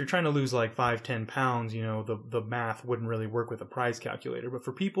 if you're trying to lose like 5-10 pounds, the math wouldn't really work with a prize calculator. But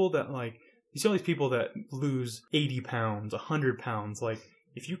for people that like, you see all these people that lose 80 pounds, 100 pounds, like,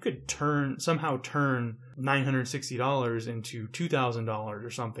 if you could somehow turn $960 into $2,000 or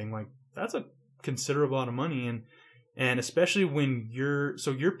something, like that's a considerable amount of money. And especially when you're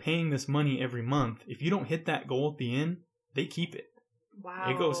paying this money every month. If you don't hit that goal at the end, they keep it.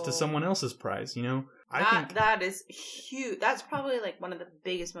 Wow. It goes to someone else's prize, I think that is huge. That's probably like one of the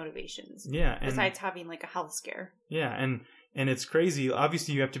biggest motivations. Yeah. Besides having like a health scare. Yeah. And it's crazy.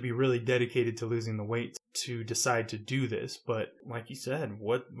 Obviously, you have to be really dedicated to losing the weight to decide to do this. But like you said,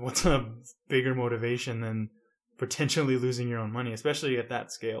 what's a bigger motivation than potentially losing your own money, especially at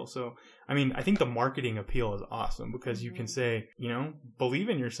that scale? So, I mean, I think the marketing appeal is awesome because you can say, believe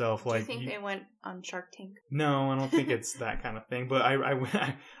in yourself. Do you think they went on Shark Tank? No, I don't think it's that kind of thing. But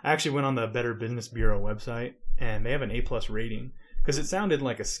I actually went on the Better Business Bureau website, and they have an A+ rating. Because it sounded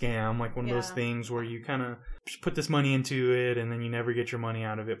like a scam, like one of those things where you kind of put this money into it and then you never get your money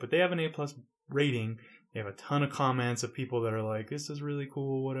out of it. But they have an A+ rating. They have a ton of comments of people that are like, this is really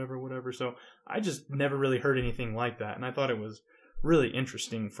cool, whatever. So I just never really heard anything like that. And I thought it was really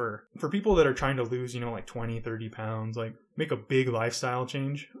interesting for people that are trying to lose, like 20, 30 pounds, like make a big lifestyle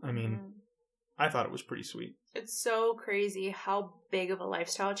change. I mean, I thought it was pretty sweet. It's so crazy how big of a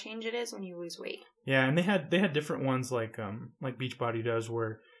lifestyle change it is when you lose weight. Yeah, and they had different ones like Beachbody does,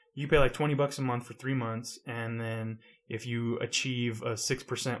 where you pay like $20 a month for 3 months, and then if you achieve a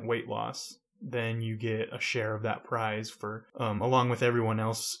 6% weight loss, then you get a share of that prize for along with everyone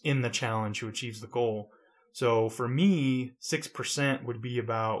else in the challenge who achieves the goal. So for me, 6% would be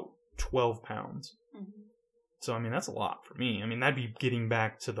about 12 pounds. Mm-hmm. So, I mean, that's a lot for me. I mean, that'd be getting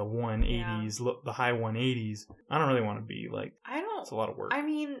back to the 180s, the high 180s. I don't really want to be like, it's a lot of work. I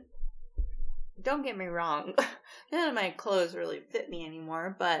mean, don't get me wrong. None of my clothes really fit me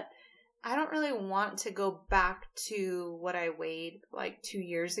anymore, but I don't really want to go back to what I weighed like 2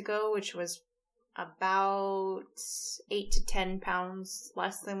 years ago, which was about 8 to 10 pounds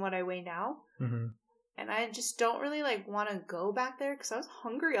less than what I weigh now. Mm-hmm. And I just don't really like want to go back there because I was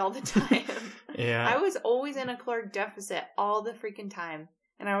hungry all the time. Yeah. I was always in a caloric deficit all the freaking time.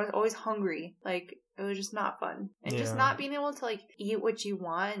 And I was always hungry. Like, it was just not fun. And just not being able to like eat what you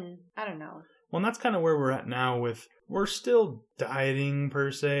want. And I don't know. Well, and that's kind of where we're at now we're still dieting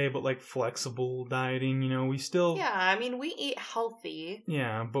per se, but like flexible dieting, we still... Yeah, I mean, we eat healthy.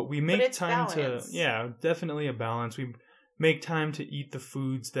 Yeah, but we make time balance. Definitely a balance. We make time to eat the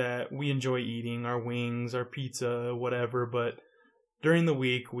foods that we enjoy eating, our wings, our pizza, whatever, but during the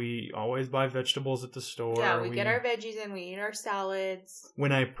week, we always buy vegetables at the store. Yeah, we get our veggies in, we eat our salads.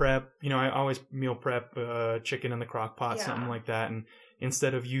 When I prep, I always meal prep chicken in the crock pot, something like that, and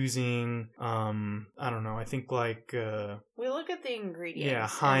instead of using, I don't know, I think like... we look at the ingredients. Yeah,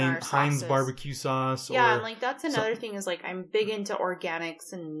 Heinz barbecue sauce. Yeah, and like that's another thing is like I'm big into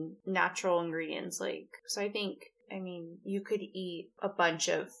organics and natural ingredients. Like, so I think, you could eat a bunch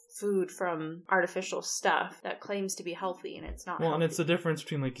of food from artificial stuff that claims to be healthy and it's not healthy. And it's the difference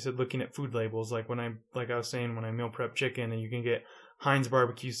between, like you said, looking at food labels. Like when I was saying, when I meal prep chicken and you can get Heinz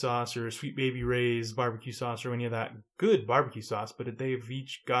barbecue sauce or Sweet Baby Ray's barbecue sauce or any of that good barbecue sauce, but they've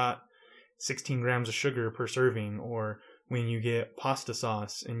each got 16 grams of sugar per serving. Or when you get pasta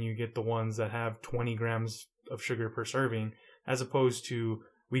sauce and you get the ones that have 20 grams of sugar per serving, as opposed to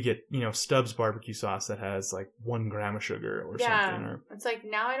we get, Stubbs barbecue sauce that has like 1 gram of sugar or something. Or, it's like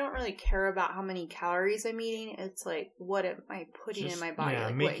now I don't really care about how many calories I'm eating. It's like, what am I putting in my body? Yeah,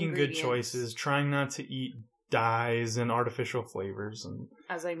 like, making good choices, trying not to eat dyes and artificial flavors. And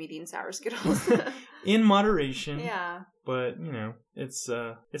as I'm eating sour Skittles. In moderation. Yeah. but it's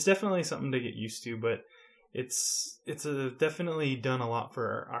definitely something to get used to. But it's definitely done a lot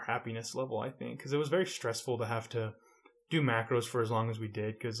for our happiness level, I think, because it was very stressful to have to do macros for as long as we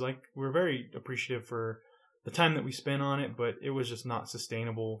did, because we're very appreciative for the time that we spent on it, but it was just not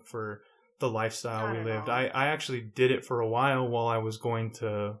sustainable for the lifestyle we lived. I actually did it for a while I was going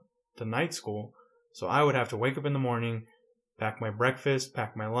to night school, so I would have to wake up in the morning, pack my breakfast,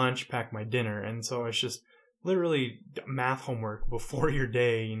 pack my lunch, pack my dinner, and so it's just literally math homework before your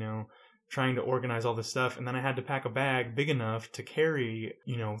day, trying to organize all this stuff. And then I had to pack a bag big enough to carry,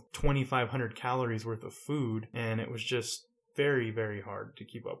 2,500 calories worth of food. And it was just very, very hard to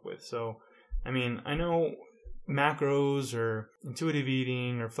keep up with. So, I mean, I know macros or intuitive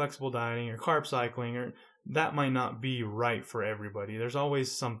eating or flexible dieting or carb cycling, or that might not be right for everybody. There's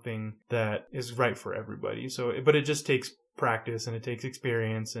always something that is right for everybody. So, but it just takes practice, and it takes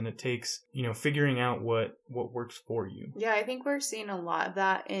experience, and it takes, figuring out what works for you. Yeah, I think we're seeing a lot of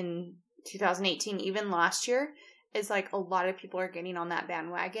that in 2018. Even last year, is a lot of people are getting on that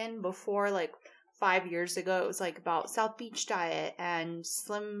bandwagon. Before, 5 years ago, it was about South Beach diet and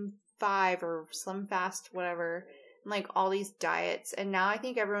Slim 5 or Slim Fast, whatever, and all these diets. And now I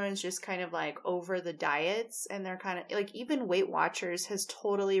think everyone's just kind of over the diets, and they're kind of even Weight Watchers has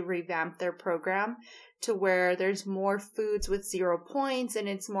totally revamped their program to where there's more foods with 0 points, and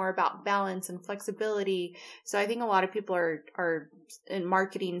it's more about balance and flexibility. So I think a lot of people are in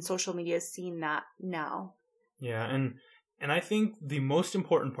marketing and social media seeing that now. Yeah, and I think the most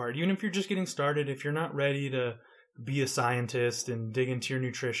important part, even if you're just getting started, if you're not ready to be a scientist and dig into your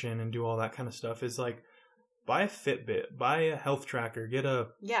nutrition and do all that kind of stuff, is buy a Fitbit, buy a health tracker,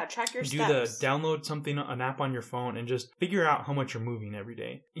 track your steps. Download something, an app on your phone, and just figure out how much you're moving every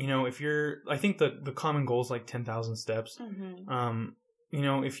day. I think the common goal is 10,000 steps.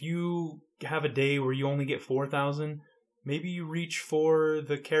 Mm-hmm. If you have a day where you only get 4,000, maybe you reach for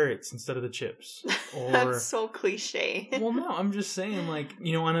the carrots instead of the chips. Or, that's so cliche. Well, no, I'm just saying,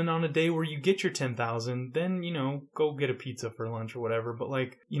 on a day where you get your 10,000, then, go get a pizza for lunch or whatever. But,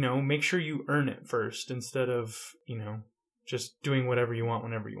 make sure you earn it first instead of, just doing whatever you want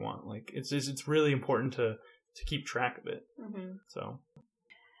whenever you want. It's really important to keep track of it. Mm-hmm.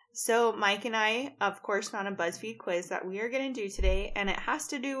 So Mike and I, of course, found a BuzzFeed quiz that we are going to do today, and it has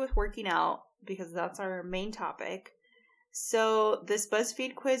to do with working out because that's our main topic. So this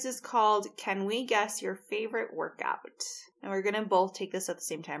BuzzFeed quiz is called Can We Guess Your Favorite Workout? And we're going to both take this at the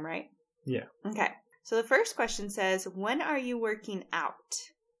same time, right? Yeah. Okay. So the first question says, when are you working out?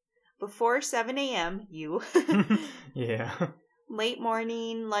 Before 7 a.m., you. Yeah. Late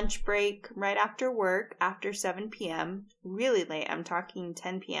morning, lunch break, right after work, after 7 p.m. Really late, I'm talking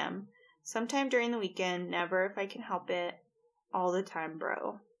 10 p.m. Sometime during the weekend, never if I can help it. All the time,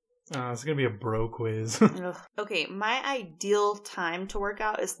 bro. It's going to be a bro quiz. Okay, my ideal time to work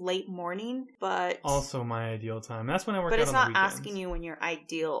out is late morning, but... Also my ideal time. That's when I work out on the weekends. But it's not asking you when your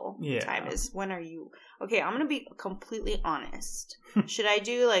ideal time is. When are you... Okay, I'm going to be completely honest. Should I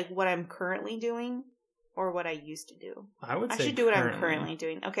do, what I'm currently doing or what I used to do? I should do what I'm currently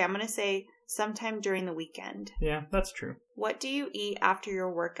doing. Okay, I'm going to say sometime during the weekend. Yeah, that's true. What do you eat after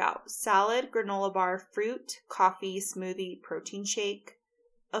your workout? Salad, granola bar, fruit, coffee, smoothie, protein shake...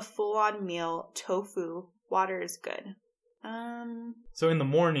 A full-on meal, tofu, water is good. So in the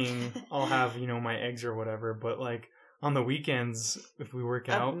morning, I'll have, my eggs or whatever, but on the weekends, if we work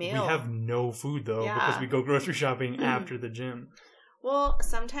out, we have no food though, because we go grocery shopping after the gym. Well,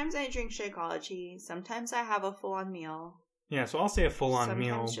 sometimes I drink Shakeology, sometimes I have a full-on meal. Yeah, so I'll say a full-on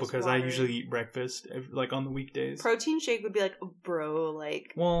meal because water. I usually eat breakfast, on the weekdays. Protein shake would be bro,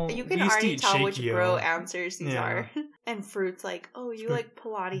 Well, you can already tell which bro answers these are. And fruits you like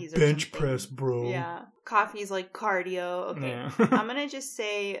Pilates or bench something. press, bro. Yeah. Coffee's cardio. Okay. Yeah. I'm going to just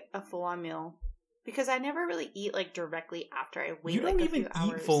say a full-on meal. Because I never really eat directly after I wait. You don't even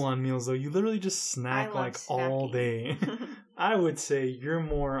eat full-on meals though. You literally just snack all day. I would say you're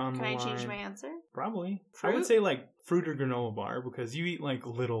more on the line. Can I change my answer? Probably. Fruit? I would say fruit or granola bar because you eat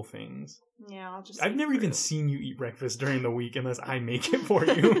little things. Yeah, I'll just. I've never even seen you eat breakfast during the week unless I make it for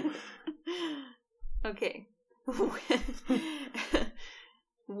you. Okay.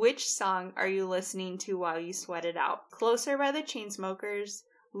 Which song are you listening to while you sweat it out? Closer by the Chainsmokers.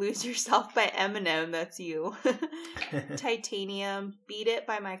 Lose Yourself by Eminem, that's you. Titanium, Beat It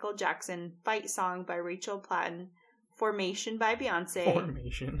by Michael Jackson, Fight Song by Rachel Platten, Formation by Beyonce,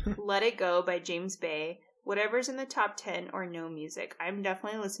 Formation. Let It Go by James Bay, whatever's in the top 10 or no music. I'm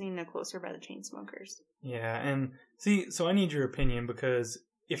definitely listening to Closer by the Chainsmokers. Yeah, and see, so I need your opinion because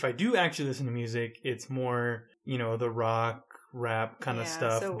if I do actually listen to music, it's more, the rock, rap kind of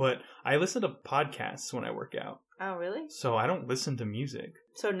stuff, but I listen to podcasts when I work out. Oh, really? So I don't listen to music.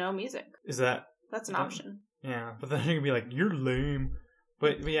 So no music. Is that... That's an option. Yeah, but then you're gonna be like, you're lame.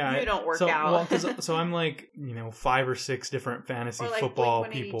 But yeah, you don't work out. So I'm like, 5 or 6 different fantasy football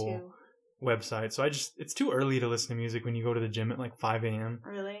people websites. So it's too early to listen to music when you go to the gym at like 5 a.m.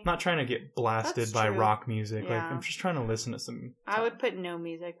 Really? I'm not trying to get blasted by rock music. Yeah. Like, I'm just trying to listen to some... I would put no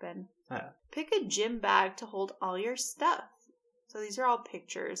music then. Pick a gym bag to hold all your stuff. So these are all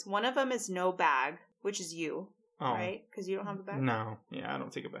pictures. One of them is no bag, which is you, right? Because you don't have a bag? No. Yeah, I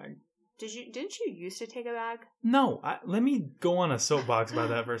don't take a bag. Didn't you used to take a bag? No. Let me go on a soapbox about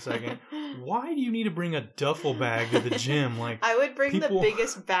that for a second. Why do you need to bring a duffel bag to the gym? Like, I would bring the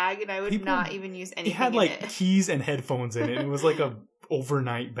biggest bag, and I would not even use anything. It had like keys and headphones in it. It was like a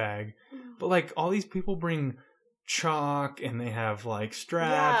overnight bag. But like all these people bring chalk, and they have like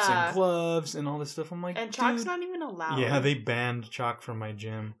straps and gloves and all this stuff. I'm like, and chalk's not even allowed. Yeah, they banned chalk from my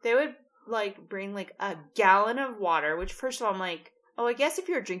gym. They would like bring like a gallon of water, which first of all I'm like, oh, I guess if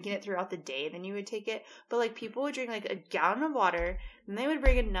you're drinking it throughout the day, then you would take it. But, like, people would drink, like, a gallon of water, and they would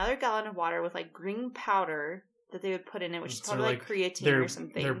bring another gallon of water with, like, green powder that they would put in it, which is probably, like, creatine or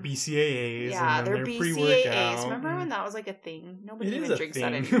something. They're BCAAs. Yeah, and they're BCAAs. Pre-workout. Remember when that was, like, a thing? Nobody even drinks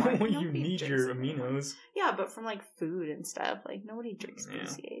that anymore. When you need your aminos. Yeah, but from, like, food and stuff. Like, nobody drinks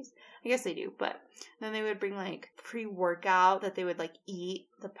BCAAs. I guess they do, but then they would bring, like, pre-workout that they would, like, eat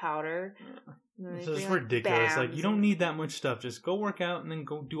the powder. Yeah. This is ridiculous. Like, you don't need that much stuff. Just go work out and then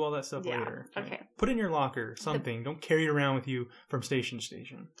go do all that stuff later. Okay. Put it in your locker, something. Don't carry it around with you from station to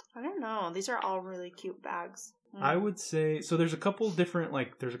station. I don't know. These are all really cute bags. I would say, so there's a couple different,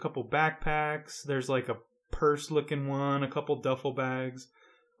 like, there's a couple backpacks. There's, like, a purse-looking one, a couple duffel bags.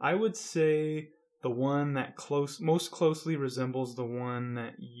 I would say the one that most closely resembles the one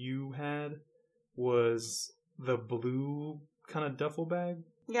that you had was the blue kind of duffel bag.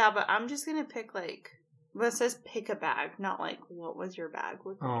 Yeah, but I'm just going to pick, like, well, it says pick a bag, not, like, what was your bag?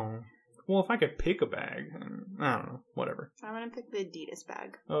 Oh. Well, if I could pick a bag, I don't know, whatever. I'm going to pick the Adidas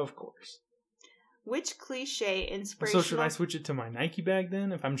bag. Of course. Which cliche inspirational... So should I switch it to my Nike bag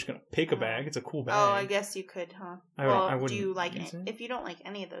then? If I'm just going to pick a bag, it's a cool bag. Oh, I guess you could, huh? I do you like it? If you don't like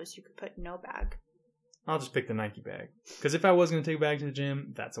any of those, you could put no bag. I'll just pick the Nike bag. Because if I was going to take a bag to the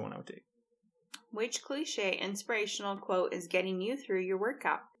gym, that's the one I would take. Which cliche inspirational quote is getting you through your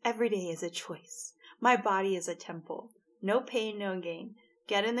workout? Every day is a choice. My body is a temple. No pain, no gain.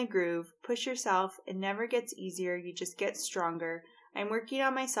 Get in the groove. Push yourself. It never gets easier. You just get stronger. I'm working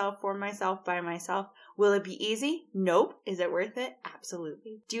on myself, for myself, by myself. Will it be easy? Nope. Is it worth it?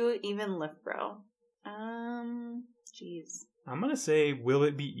 Absolutely. Do it even lift, bro. Jeez. I'm going to say, will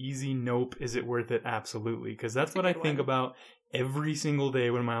it be easy? Nope. Is it worth it? Absolutely. Because that's what I think about every single day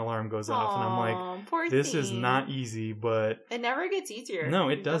when my alarm goes off. And I'm like, this is not easy, but... It never gets easier. No,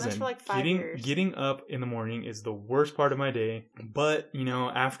 it doesn't. For like 5 years. Getting up in the morning is the worst part of my day. But,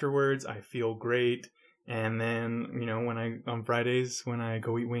 afterwards, I feel great. And then, on Fridays when I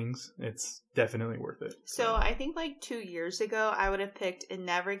go eat wings, it's definitely worth it. So I think like 2 years ago, I would have picked it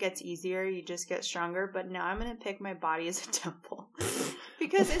never gets easier, you just get stronger. But now I'm going to pick my body as a temple.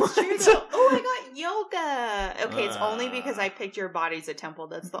 Because it's true though. Oh, I got yoga. Okay, it's only because I picked your body as a temple.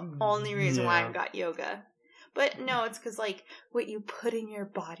 That's the only reason why I got yoga. But no, it's because like what you put in your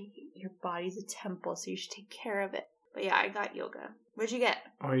body's a temple, so you should take care of it. But yeah, I got yoga. What'd you get?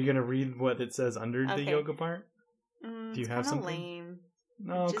 Are you going to read what it says under the yoga part? Do you have something? Lame.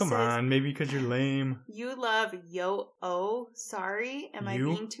 No, come on. Maybe because you're lame. You love sorry. Am I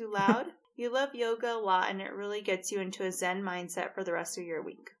being too loud? You love yoga a lot and it really gets you into a Zen mindset for the rest of your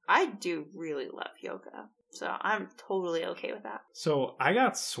week. I do really love yoga. So I'm totally okay with that. So I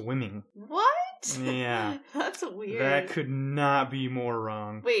got swimming. What? Yeah. That's weird. That could not be more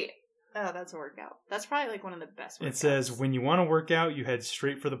wrong. Wait. Oh, that's a workout. That's probably like one of the best workouts. It says, when you want to work out, you head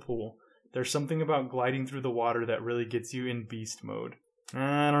straight for the pool. There's something about gliding through the water that really gets you in beast mode.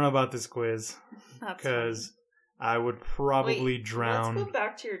 I don't know about this quiz. Because I would probably drown. Let's go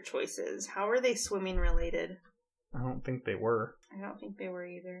back to your choices. How are they swimming related? I don't think they were. I don't think they were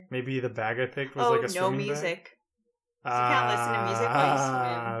either. Maybe the bag I picked was like a swimming bag? No music. So you can't listen to music while you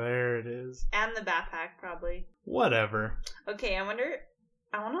swim. There it is. And the backpack, probably. Whatever. Okay, I want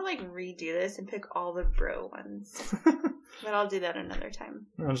to like redo this and pick all the bro ones. But I'll do that another time.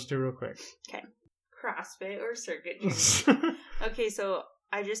 I'll just do it real quick. Okay. CrossFit or circuit training? Okay, so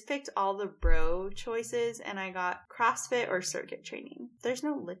I just picked all the bro choices and I got CrossFit or circuit training. There's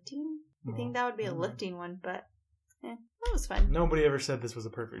no lifting. I think that would be a lifting one, but that was fun. Nobody ever said this was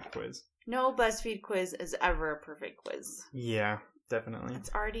a perfect quiz. No BuzzFeed quiz is ever a perfect quiz. Yeah. definitely. It's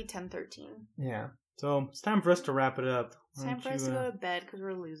already 10:13. Yeah. So it's time for us to wrap it up. It's time for us to go to bed because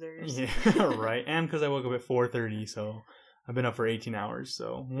we're losers. Yeah, right. And because I woke up at 4:30, so I've been up for 18 hours.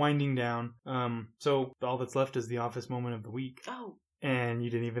 So winding down. So all that's left is the office moment of the week. Oh. And you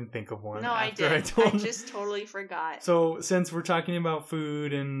didn't even think of one. No, I did. I just totally forgot. So since we're talking about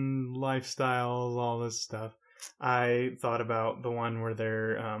food and lifestyle, all this stuff, I thought about the one where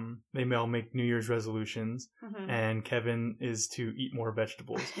they all make New Year's resolutions, and Kevin is to eat more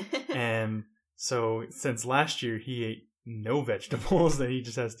vegetables. And so since last year he ate no vegetables, that he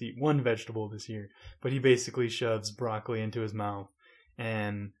just has to eat one vegetable this year. But he basically shoves broccoli into his mouth.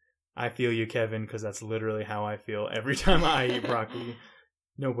 And I feel you, Kevin, because that's literally how I feel every time I eat broccoli.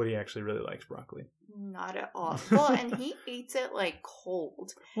 Nobody actually really likes broccoli. Not at all. Well, and he eats it like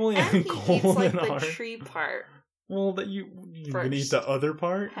cold. Well, yeah, and he cold eats like and the hard. tree part. Well, that you can eat the other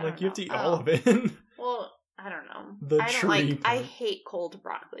part. I Like you have to eat don't know. all of it. Well, I don't know. The I don't tree like. part. I hate cold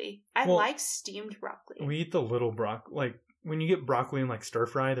broccoli. I Well, like steamed broccoli. We eat the little broccoli. Like when you get broccoli in like stir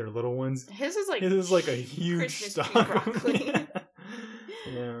fry, they're little ones. His is like a huge Christmas stock. tree broccoli.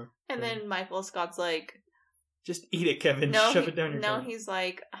 Yeah. And then Michael Scott's like, just eat it, Kevin. Shove it down your throat. he's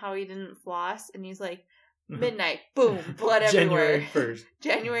like, how he didn't floss, and he's like, midnight, boom, blood everywhere.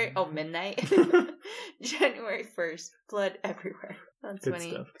 January 1st. Midnight. January 1st, blood everywhere. That's Good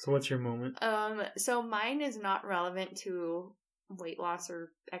funny. stuff. So what's your moment? So mine is not relevant to weight loss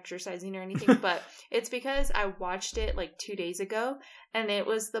or exercising or anything, but it's because I watched it like 2 days ago, and it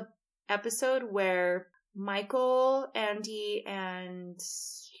was the episode where Michael, Andy, and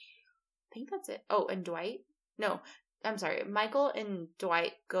I think that's it. Oh, and Dwight? No, I'm sorry. Michael and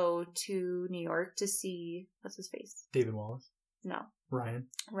Dwight go to New York to see, what's his face? David Wallace. No. Ryan,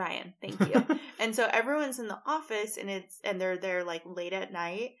 thank you. And so everyone's in the office, and they're there like late at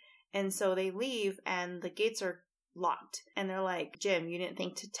night, and so they leave and the gates are locked, and they're like, Jim, you didn't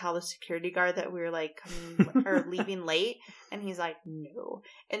think to tell the security guard that we were like coming or leaving late? And he's like, no.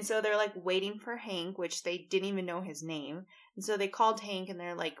 And so they're like waiting for Hank, which they didn't even know his name, and so they called Hank, and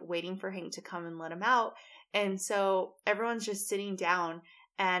they're like waiting for Hank to come and let him out. And so everyone's just sitting down,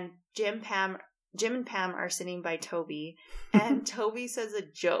 and Jim and Pam are sitting by Toby, and Toby says a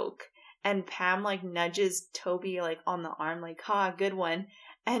joke, and Pam like nudges Toby like on the arm, like, ha, good one.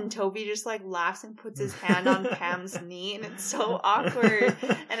 And Toby just like laughs and puts his hand on Pam's knee, and it's so awkward.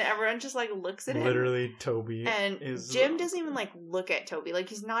 And everyone just like looks at him. Literally, Toby. And Jim doesn't even like look at Toby. Like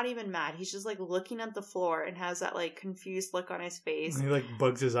he's not even mad. He's just like looking at the floor and has that like confused look on his face. And he like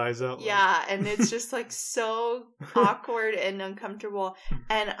bugs his eyes out. Yeah, and it's just like so awkward and uncomfortable.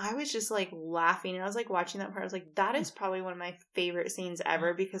 And I was just like laughing, and I was like watching that part. I was like, that is probably one of my favorite scenes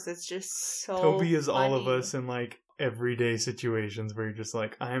ever, because it's just so Toby is funny. all of us in like everyday situations where you're just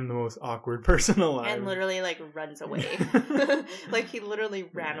like, I am the most awkward person alive, and literally like runs away. Like he literally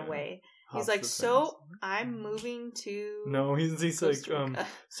ran away. He's like, so I'm moving to. No, he's like,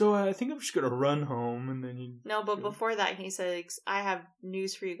 so I think I'm just gonna run home, and then he. No, but before that, he said, I have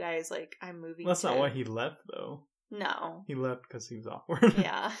news for you guys. Like, I'm moving. Well, that's not why he left, though. No, he left because he was awkward.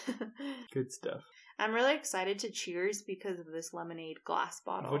 Yeah. Good stuff. I'm really excited to cheers because of this lemonade glass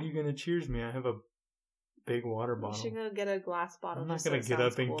bottle. What are you gonna cheers me? I have a big water bottle. You should go get a glass bottle. I'm not gonna get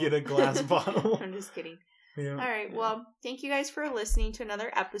up and get a glass bottle. I'm just kidding. Yeah. All right. Well, thank you guys for listening to another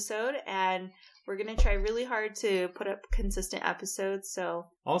episode, and we're going to try really hard to put up consistent episodes. So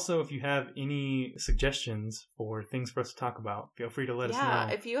also, if you have any suggestions for things for us to talk about, feel free to let us know.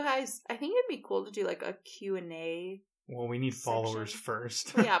 Yeah, if you guys, I think it'd be cool to do like a Q&A. Well, we need followers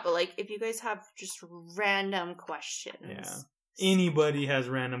first. Yeah, but like if you guys have just random questions. Yeah. Anybody has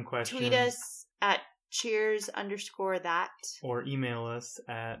random questions. Tweet us at cheers_that. Or email us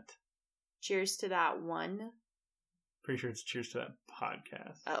at cheers to that one. Pretty sure it's cheers to that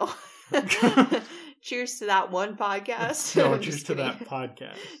podcast. Oh. Cheers to that one podcast. No, cheers to that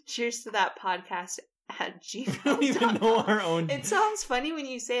podcast. Cheers to that podcast at Gmail. We don't even know our own. It sounds funny when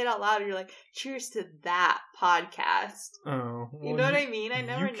you say it out loud. You're like, cheers to that podcast. Oh. Well, you know what I mean? I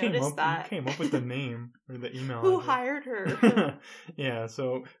never noticed that. You came up with the name or the email. Who hired her? Yeah,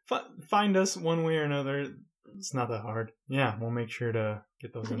 so find us one way or another. It's not that hard. Yeah, we'll make sure to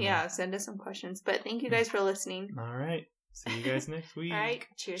get those in there. Send us some questions. But thank you guys for listening. All right. See you guys next week. All right.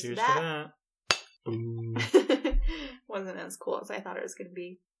 Cheers to that. Boom. Wasn't as cool as I thought it was going to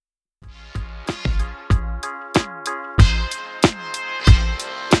be.